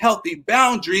holy and healthy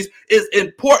boundaries is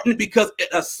important because it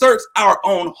asserts our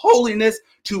own holiness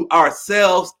to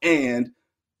ourselves and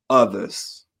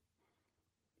others.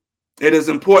 It is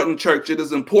important, church. It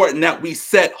is important that we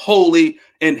set holy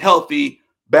and healthy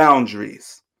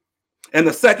boundaries. And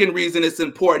the second reason it's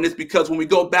important is because when we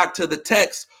go back to the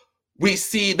text, we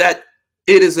see that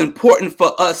it is important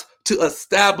for us to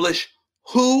establish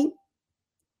who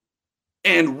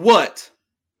and what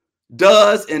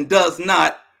does and does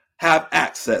not have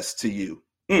access to you.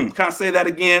 Can I say that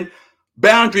again?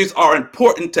 Boundaries are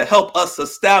important to help us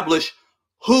establish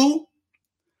who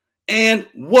and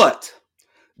what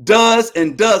does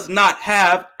and does not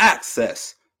have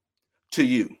access to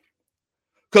you.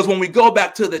 Because when we go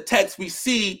back to the text, we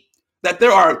see that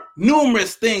there are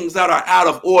numerous things that are out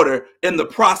of order in the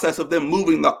process of them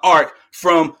moving the ark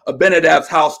from Abinadab's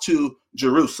house to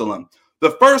Jerusalem.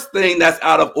 The first thing that's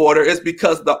out of order is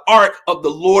because the ark of the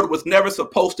Lord was never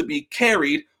supposed to be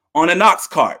carried on an ox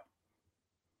cart.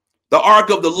 The ark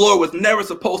of the Lord was never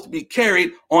supposed to be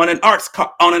carried on an ox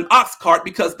cart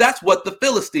because that's what the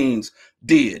Philistines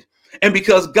did. And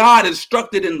because God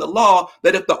instructed in the law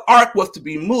that if the ark was to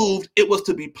be moved, it was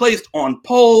to be placed on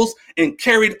poles and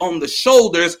carried on the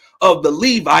shoulders of the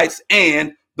Levites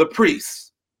and the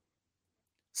priests.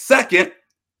 Second,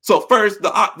 so first,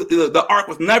 the ark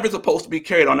was never supposed to be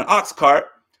carried on an ox cart.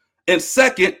 And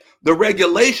second, the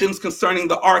regulations concerning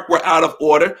the ark were out of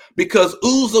order because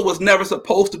Uzzah was never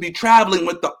supposed to be traveling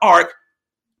with the ark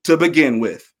to begin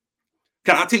with.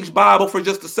 Can I teach Bible for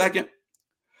just a second?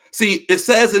 See, it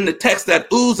says in the text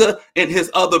that Uzzah and his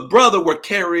other brother were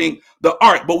carrying the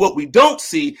ark. But what we don't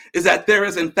see is that there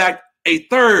is, in fact, a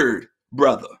third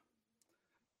brother.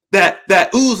 That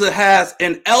Uzzah has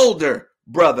an elder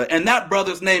brother, and that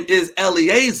brother's name is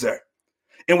Eleazar.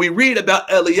 And we read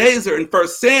about Eleazar in 1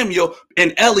 Samuel,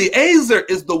 and Eleazar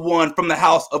is the one from the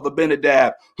house of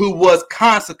Abinadab who was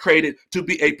consecrated to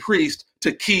be a priest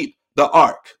to keep the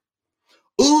ark.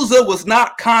 Uzzah was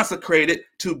not consecrated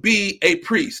to be a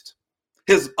priest.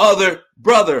 His other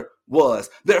brother was.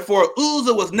 Therefore,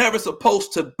 Uzzah was never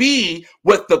supposed to be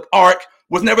with the ark,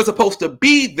 was never supposed to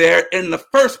be there in the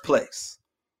first place.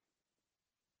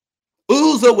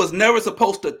 Uzzah was never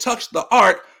supposed to touch the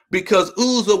ark because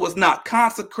Uzzah was not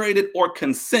consecrated or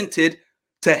consented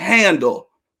to handle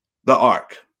the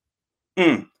ark.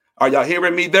 Are y'all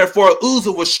hearing me? Therefore,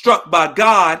 Uzzah was struck by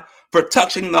God for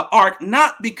touching the ark,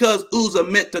 not because Uzzah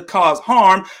meant to cause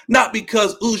harm, not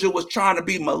because Uzzah was trying to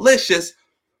be malicious,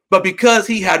 but because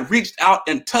he had reached out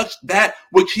and touched that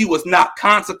which he was not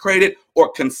consecrated or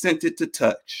consented to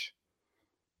touch.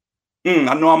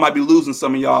 I know I might be losing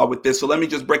some of y'all with this, so let me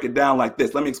just break it down like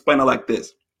this. Let me explain it like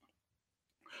this.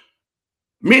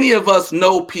 Many of us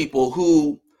know people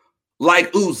who,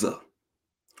 like Uzzah,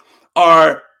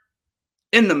 are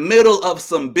in the middle of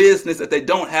some business that they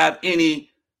don't have any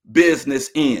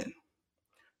business in.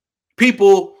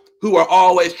 People who are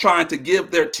always trying to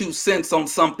give their 2 cents on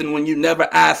something when you never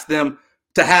asked them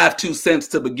to have 2 cents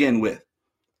to begin with.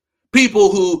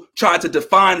 People who try to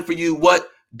define for you what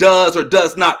does or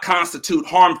does not constitute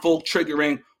harmful,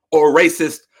 triggering, or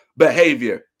racist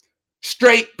behavior.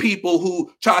 Straight people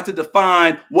who try to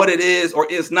define what it is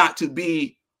or is not to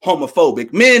be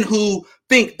homophobic. Men who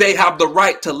think they have the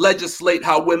right to legislate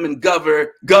how women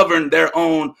govern their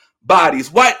own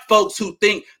bodies. White folks who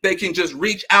think they can just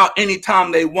reach out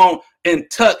anytime they want and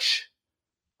touch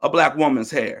a black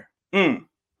woman's hair.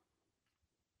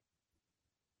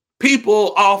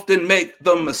 People often make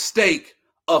the mistake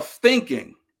of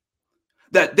thinking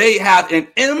that they have an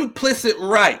implicit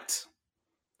right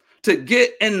to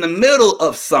get in the middle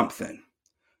of something,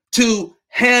 to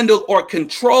handle or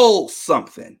control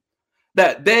something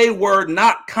that they were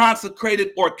not consecrated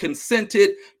or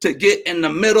consented to get in the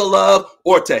middle of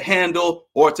or to handle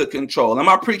or to control. Am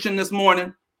I preaching this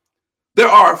morning? There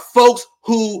are folks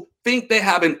who think they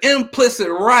have an implicit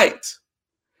right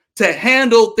to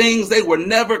handle things they were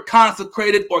never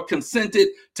consecrated or consented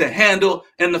to handle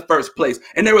in the first place.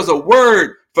 And there is a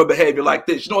word for behavior like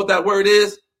this. You know what that word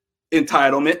is?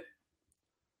 Entitlement.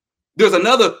 There's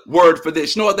another word for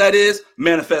this. You know what that is?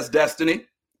 Manifest destiny.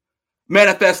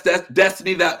 Manifest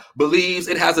destiny that believes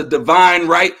it has a divine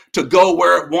right to go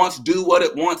where it wants, do what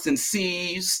it wants, and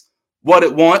seize what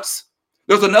it wants.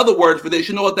 There's another word for this.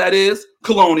 You know what that is?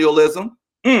 Colonialism.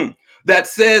 That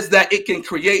says that it can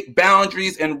create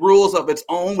boundaries and rules of its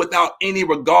own without any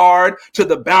regard to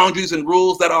the boundaries and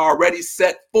rules that are already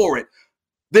set for it.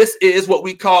 This is what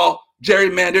we call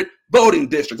gerrymandered voting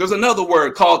districts. There's another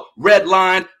word called red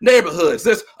line neighborhoods.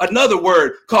 There's another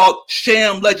word called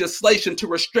sham legislation to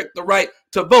restrict the right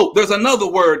to vote. There's another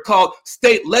word called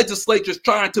state legislatures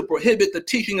trying to prohibit the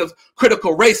teaching of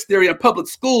critical race theory in public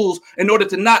schools in order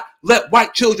to not let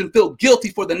white children feel guilty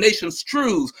for the nation's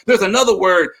truths. There's another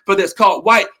word for this called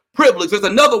white privilege. There's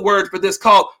another word for this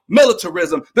called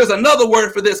militarism. There's another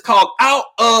word for this called out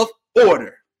of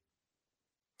order.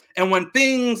 And when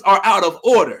things are out of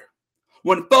order,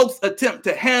 when folks attempt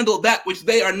to handle that which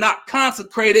they are not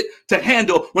consecrated to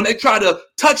handle, when they try to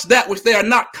touch that which they are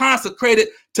not consecrated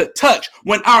to touch,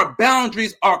 when our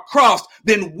boundaries are crossed,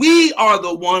 then we are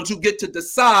the ones who get to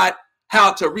decide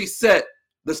how to reset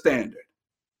the standard.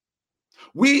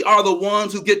 We are the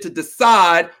ones who get to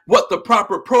decide what the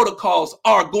proper protocols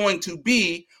are going to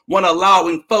be when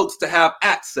allowing folks to have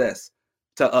access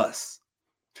to us.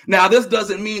 Now, this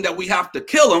doesn't mean that we have to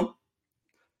kill them,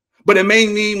 but it may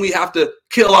mean we have to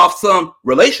kill off some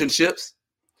relationships.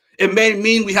 It may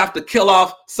mean we have to kill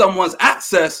off someone's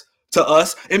access to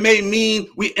us. It may mean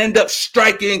we end up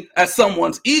striking at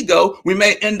someone's ego. We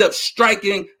may end up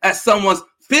striking at someone's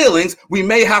feelings. We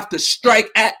may have to strike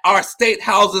at our state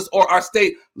houses or our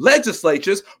state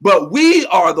legislatures, but we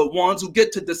are the ones who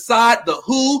get to decide the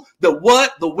who, the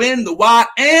what, the when, the why,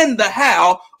 and the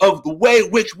how of the way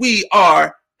which we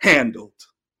are handled.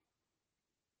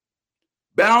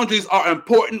 Boundaries are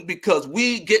important because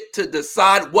we get to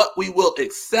decide what we will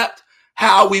accept,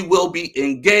 how we will be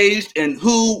engaged, and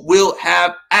who will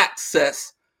have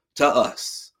access to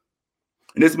us.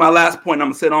 And this is my last point. I'm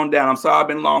going to sit on down. I'm sorry I've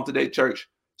been long today, church.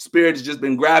 Spirit has just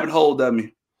been grabbing hold of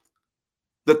me.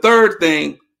 The third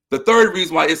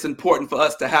reason why it's important for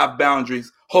us to have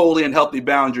boundaries, holy and healthy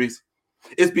boundaries,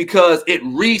 is because it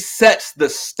resets the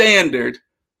standard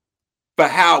for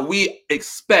how we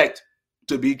expect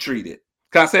to be treated.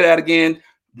 Can I say that again?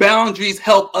 Boundaries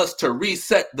help us to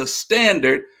reset the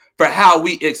standard for how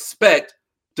we expect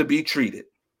to be treated.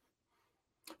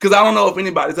 Because I don't know if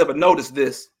anybody's ever noticed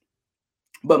this,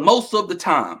 but most of the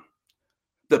time,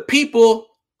 the people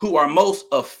who are most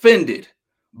offended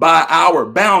by our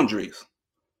boundaries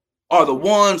are the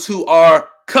ones who are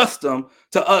accustomed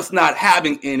to us not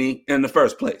having any in the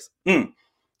first place.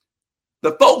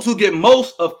 The folks who get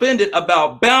most offended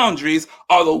about boundaries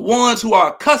are the ones who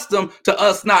are accustomed to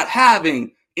us not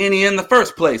having any in the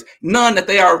first place. None that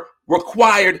they are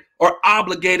required or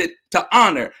obligated to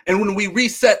honor. And when we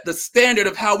reset the standard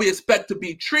of how we expect to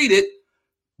be treated,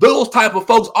 those type of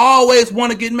folks always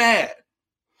want to get mad.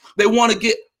 They want to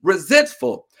get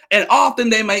resentful. And often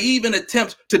they may even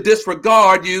attempt to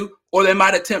disregard you, or they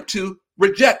might attempt to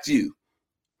reject you.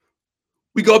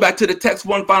 We go back to the text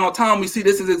one final time. We see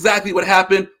this is exactly what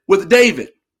happened with David.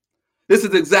 This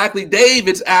is exactly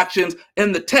David's actions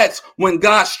in the text when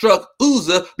God struck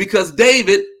Uzzah, because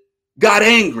David got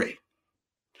angry.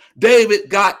 David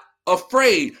got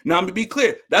afraid. Now, I'm going to be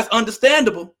clear. That's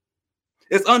understandable.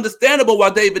 It's understandable why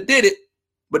David did it,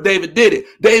 but David did it.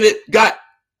 David got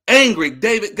angry.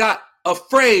 David got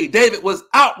afraid. David was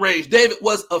outraged. David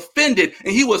was offended.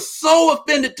 And he was so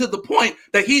offended to the point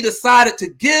that he decided to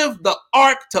give the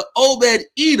ark to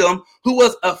Obed-Edom, who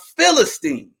was a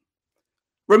Philistine.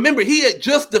 Remember, he had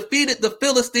just defeated the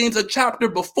Philistines a chapter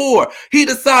before. He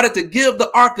decided to give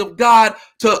the ark of God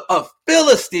to a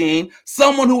Philistine,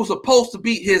 someone who was supposed to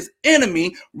be his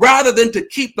enemy, rather than to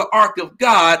keep the ark of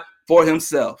God for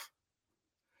himself.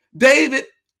 David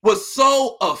was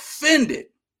so offended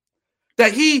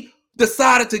that he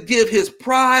decided to give his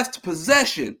prized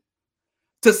possession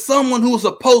to someone who was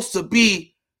supposed to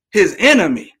be his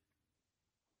enemy.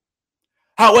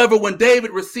 However, when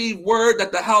David received word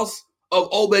that the house of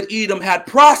Obed-Edom had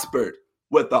prospered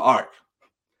with the ark,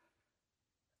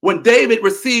 when David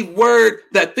received word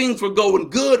that things were going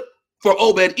good for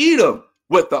Obed-Edom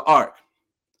with the ark,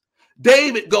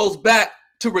 David goes back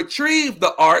to retrieve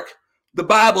the ark, the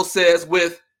Bible says,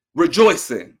 with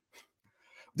rejoicing.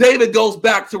 David goes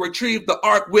back to retrieve the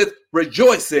ark with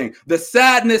rejoicing. The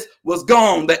sadness was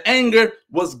gone. The anger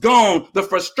was gone. The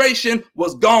frustration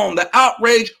was gone. The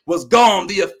outrage was gone.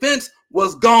 The offense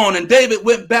was gone. And David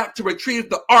went back to retrieve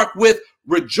the ark with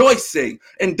rejoicing.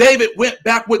 And David went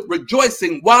back with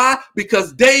rejoicing. Why?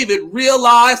 Because David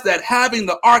realized that having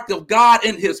the ark of God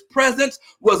in his presence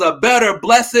was a better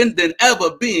blessing than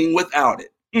ever being without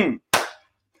it.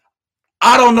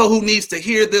 I don't know who needs to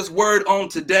hear this word on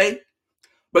today,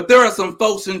 but there are some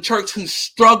folks in church who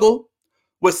struggle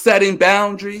with setting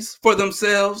boundaries for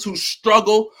themselves, who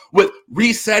struggle with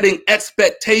resetting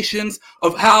expectations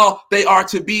of how they are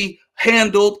to be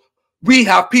handled. We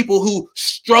have people who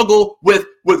struggle with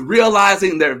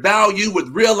realizing their value, with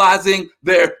realizing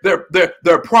their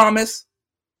promise.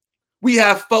 We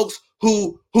have folks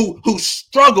who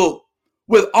struggle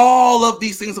with all of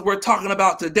these things that we're talking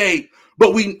about today.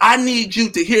 But I need you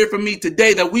to hear from me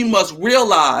today that we must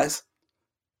realize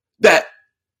that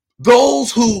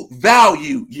those who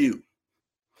value you,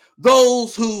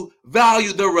 those who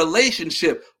value the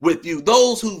relationship with you,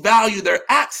 those who value their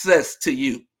access to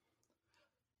you,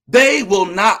 they will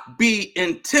not be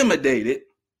intimidated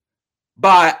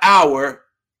by our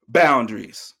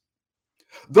boundaries.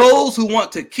 Those who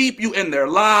want to keep you in their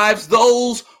lives,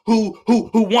 those who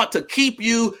want to keep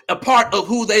you a part of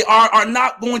who they are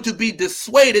not going to be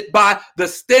dissuaded by the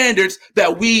standards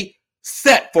that we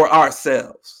set for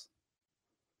ourselves.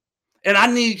 And I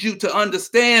need you to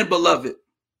understand, beloved,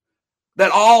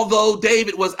 that although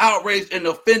David was outraged and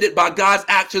offended by God's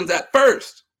actions at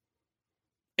first,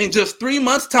 in just 3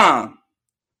 months' time,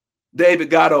 David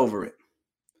got over it.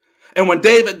 And when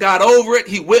David got over it,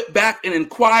 he went back and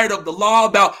inquired of the law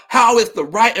about how is the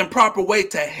right and proper way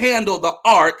to handle the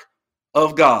ark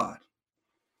of God.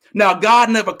 Now, God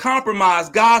never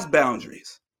compromised God's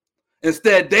boundaries.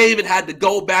 Instead, David had to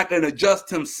go back and adjust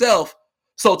himself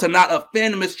so to not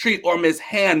offend, mistreat, or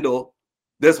mishandle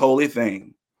this holy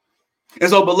thing. And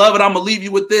so, beloved, I'm going to leave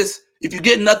you with this. If you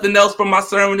get nothing else from my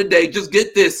sermon today, just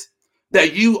get this,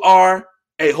 that you are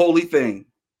a holy thing.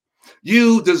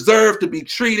 You deserve to be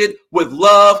treated with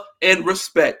love and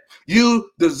respect. You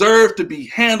deserve to be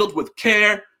handled with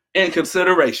care and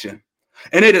consideration.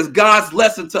 And it is God's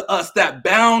lesson to us that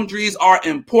boundaries are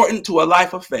important to a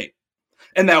life of faith,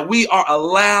 and that we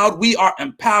are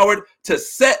empowered to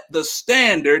set the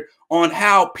standard on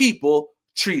how people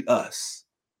treat us.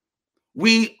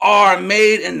 We are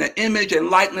made in the image and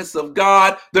likeness of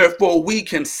God. Therefore, we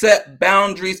can set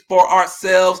boundaries for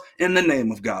ourselves in the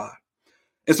name of God.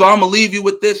 And so I'm going to leave you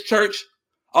with this, church.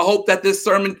 I hope that this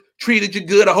sermon treated you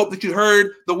good. I hope that you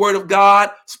heard the word of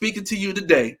God speaking to you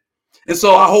today. And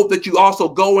so I hope that you also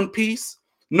go in peace,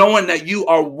 knowing that you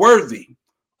are worthy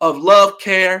of love,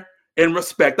 care, and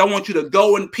respect. I want you to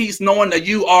go in peace, knowing that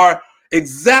you are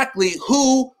exactly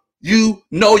who you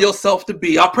know yourself to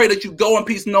be. I pray that you go in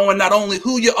peace, knowing not only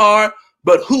who you are,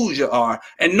 but whose you are,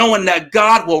 and knowing that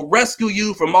God will rescue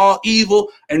you from all evil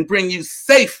and bring you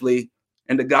safely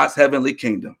into God's heavenly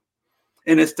kingdom.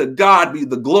 And it's to God be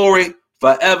the glory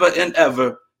forever and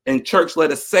ever. And church,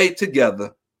 let us say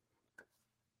together,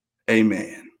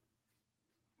 amen.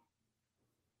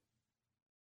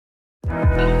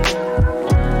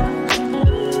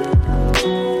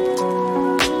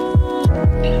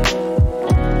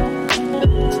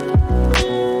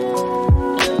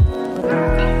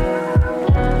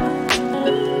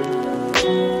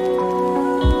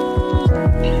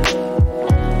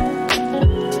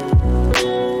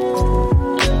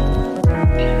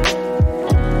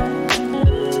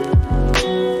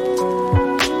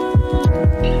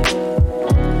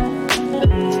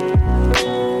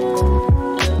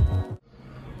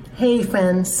 Hey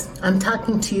friends, I'm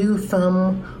talking to you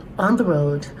from on the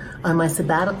road on my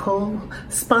sabbatical,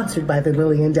 sponsored by the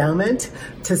Lilly Endowment,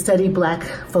 to study Black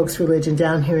folks' religion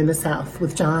down here in the South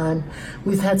with John.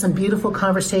 We've had some beautiful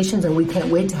conversations and we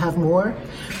can't wait to have more.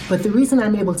 But the reason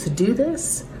I'm able to do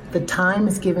this, the time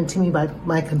is given to me by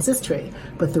my consistory,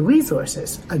 but the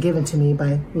resources are given to me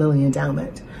by Lilly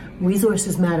Endowment.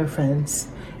 Resources matter, friends.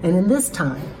 And in this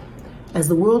time, as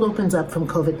the world opens up from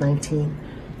COVID-19,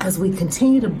 as we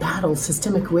continue to battle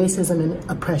systemic racism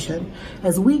and oppression,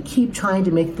 as we keep trying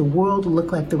to make the world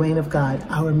look like the reign of God,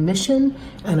 our mission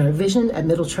and our vision at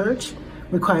Middle Church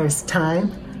requires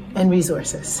time and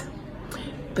resources.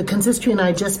 The consistory and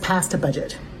I just passed a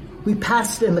budget. We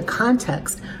passed it in the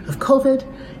context of COVID,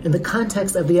 in the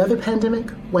context of the other pandemic,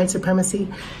 white supremacy,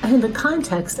 and in the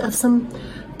context of some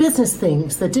business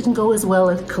things that didn't go as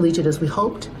well at Collegiate as we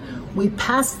hoped. We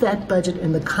passed that budget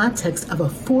in the context of a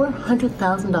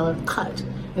 $400,000 cut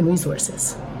in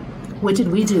resources. What did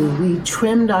we do? We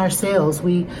trimmed our sails.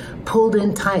 We pulled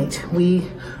in tight. We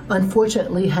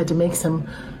unfortunately had to make some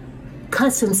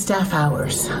cuts in staff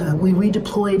hours. We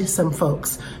redeployed some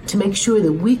folks to make sure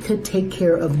that we could take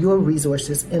care of your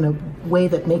resources in a way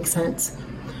that makes sense.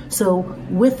 So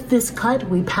with this cut,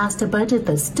 we passed a budget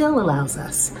that still allows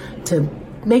us to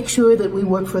make sure that we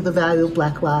work for the value of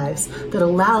Black lives, that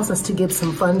allows us to give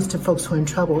some funds to folks who are in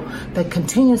trouble, that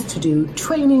continues to do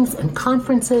trainings and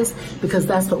conferences, because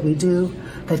that's what we do,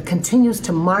 that continues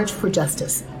to march for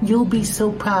justice. You'll be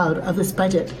so proud of this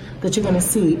budget that you're going to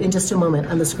see in just a moment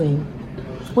on the screen.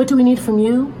 What do we need from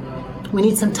you? We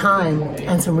need some time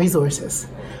and some resources.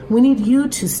 We need you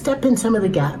to step in some of the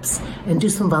gaps and do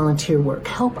some volunteer work.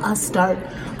 Help us start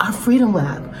our Freedom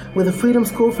Lab with a Freedom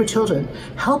School for Children.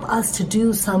 Help us to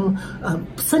do some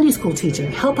Sunday school teaching.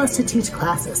 Help us to teach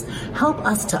classes. Help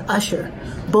us to usher,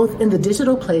 both in the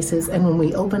digital places and when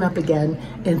we open up again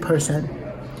in person.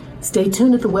 Stay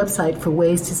tuned at the website for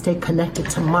ways to stay connected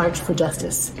to March for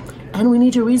Justice. And we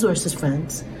need your resources,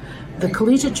 friends. The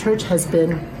Collegiate Church has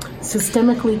been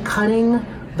systemically cutting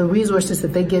the resources that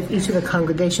they give each of the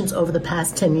congregations over the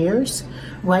past 10 years.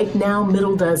 Right now,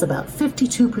 Middle does about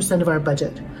 52% of our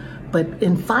budget. But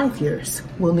in 5 years,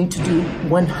 we'll need to do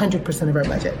 100% of our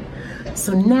budget.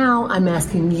 So now I'm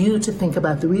asking you to think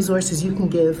about the resources you can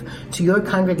give to your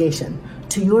congregation,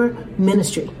 to your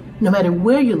ministry. No matter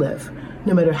where you live,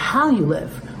 no matter how you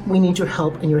live, we need your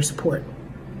help and your support.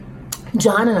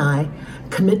 John and I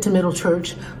commit to Middle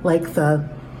Church like our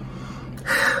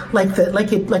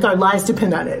lives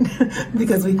depend on it,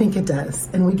 because we think it does.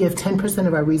 And we give 10%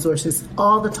 of our resources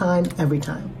all the time, every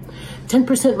time.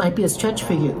 10% might be a stretch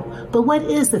for you, but what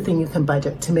is the thing you can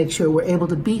budget to make sure we're able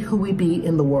to be who we be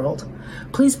in the world?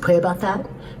 Please pray about that.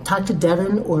 Talk to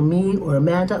Devin or me or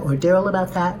Amanda or Daryl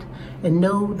about that, and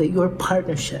know that your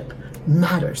partnership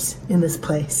matters in this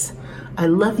place. I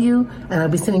love you, and I'll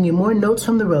be sending you more notes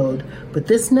from the road. But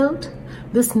this note,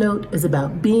 This note is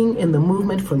about being in the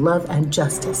movement for love and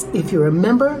justice. If you're a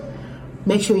member,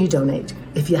 make sure you donate.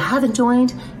 If you haven't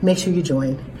joined, make sure you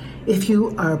join. If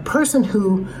you are a person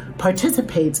who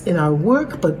participates in our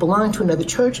work but belong to another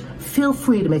church, feel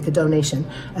free to make a donation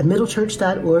at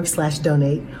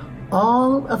middlechurch.org/donate.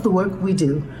 All of the work we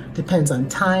do depends on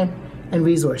time and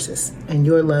resources and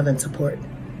your love and support.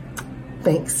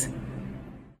 Thanks.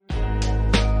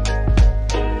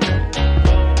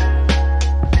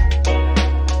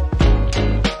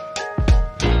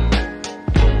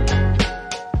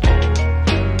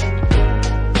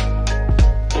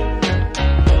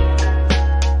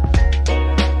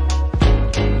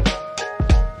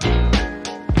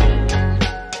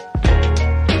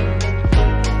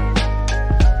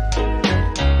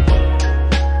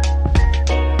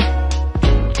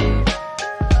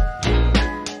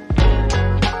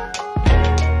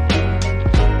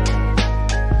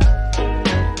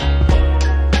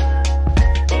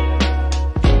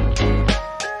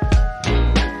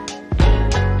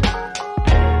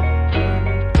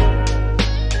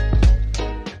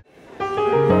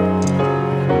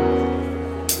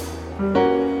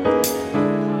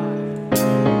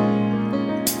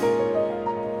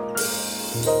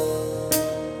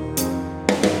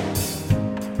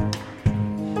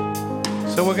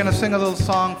 So we're going to sing a little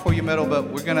song for you, Middle,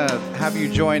 but we're going to have you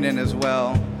join in as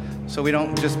well, so we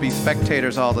don't just be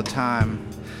spectators all the time.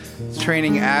 It's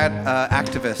training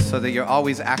activists so that you're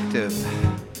always active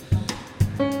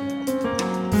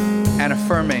and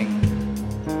affirming.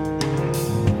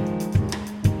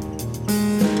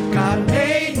 God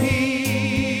made me.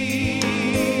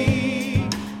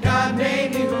 God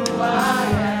made me who I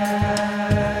am.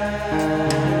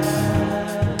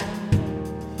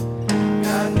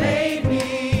 God made me.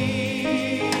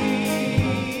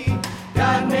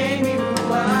 God made me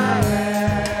who I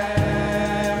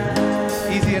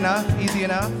am. Easy enough? Easy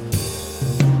enough?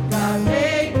 God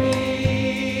made me.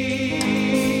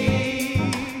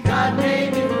 God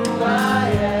made me who I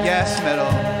am. Yes,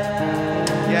 Middle.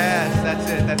 Yes, that's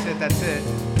it, that's it, that's it.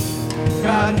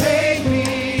 God made me.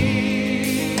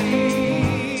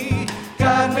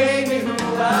 God made me who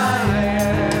I am.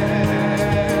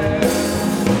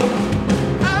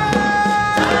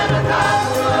 I'm a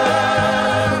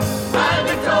conqueror. I'm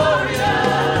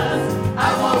victorious. I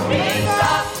won't be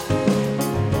stopped.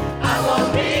 I won't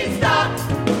be stopped.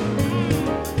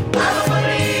 I'm a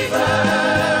believer.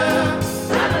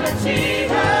 I'm an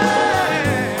achiever.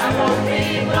 I won't be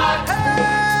blocked.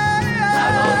 I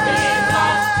won't be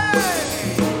blocked.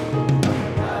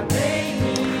 God made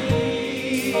me.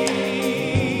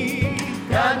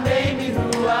 God made me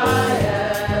who I am.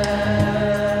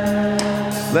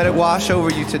 Let it wash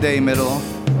over you today, Middle.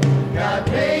 God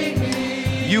made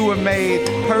me. You were made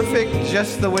perfect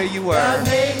just the way you were. God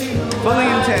made me fully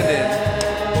intended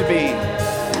to be.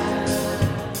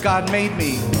 God made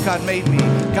me. God made me.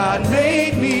 God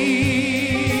made me.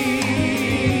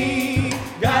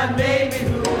 God made me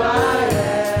who I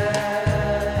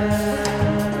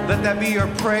am. Let that be your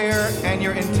prayer and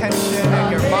your intention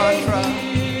and your mantra.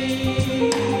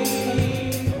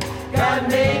 God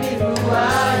made me who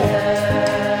I am.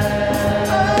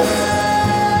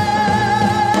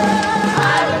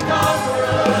 I'm a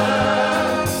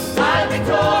conqueror. I'm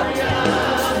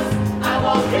victorious. I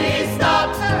won't be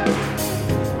stopped.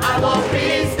 I won't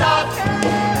be stopped.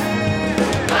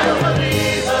 I'm a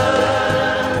believer.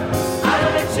 I'm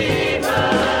an achiever.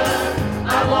 I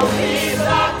won't be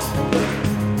blocked.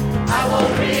 I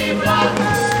won't be blocked.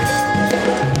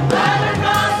 I'm a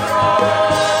conqueror.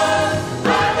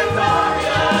 I'm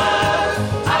victorious.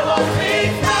 I won't be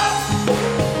stopped.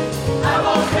 I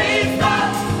won't be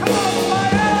stopped.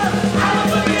 I'm a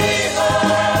believer.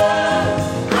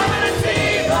 I'm an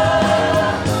achiever.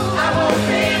 I won't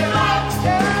be blocked.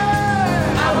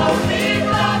 I won't be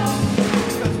blocked.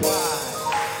 Because why?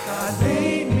 God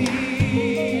made me.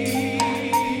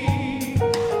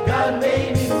 God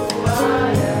made me who I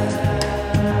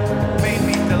am. Made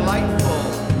me delightful.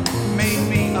 Made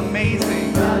me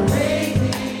amazing. God made me.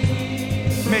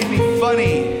 Made me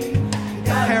funny.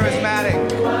 Charismatic.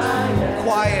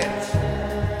 Quiet.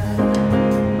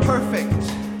 Perfect.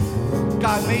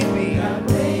 God made me.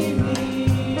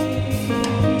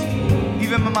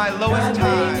 Even in my lowest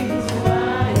times,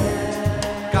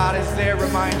 God is there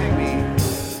reminding me.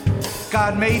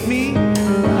 God made me.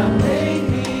 God made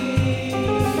me.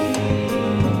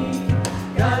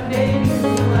 God made me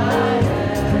who I am.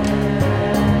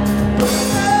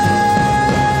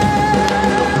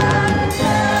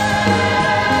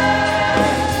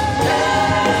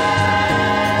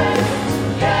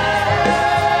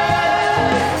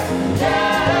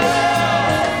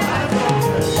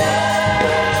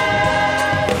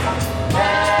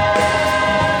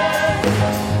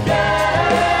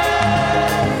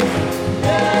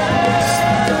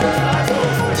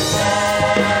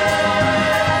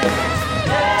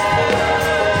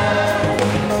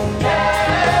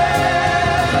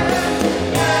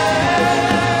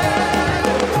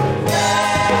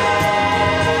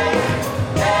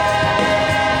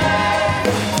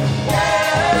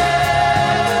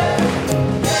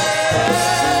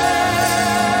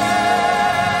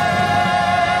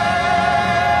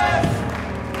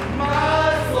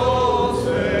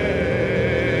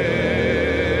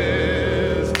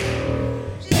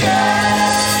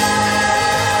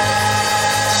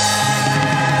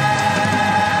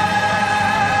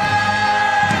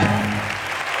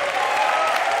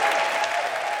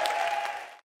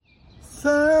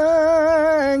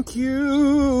 Thank you,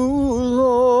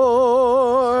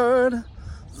 Lord.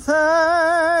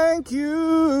 Thank you,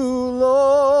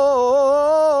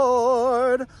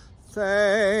 Lord.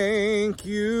 Thank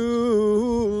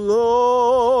you,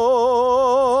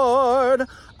 Lord.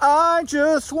 I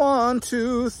just want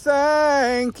to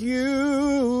thank you,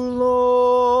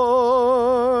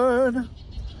 Lord.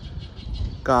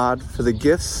 God, for the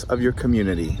gifts of your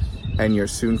community and your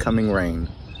soon coming reign,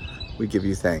 we give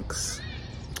you thanks.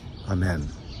 Amen.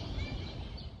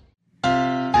 Ride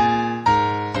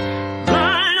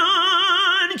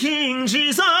on, King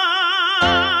Jesus.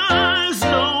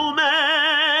 No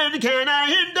man can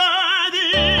hinder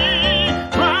thee.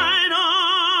 Ride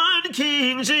on,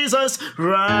 King Jesus.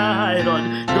 Ride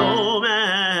on. No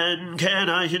man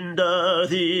can hinder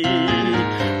thee.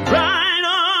 Ride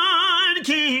on,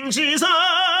 King Jesus.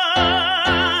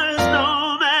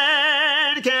 No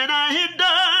man can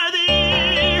hinder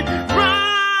thee.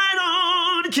 Ride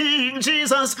on, King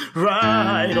Jesus.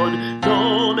 Ride on.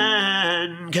 No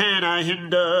man can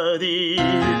hinder thee.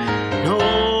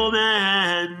 No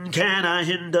man can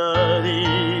hinder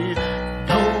thee.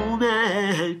 No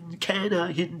man can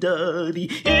hinder thee.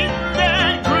 In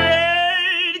that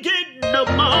great getting up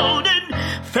morning,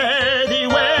 fair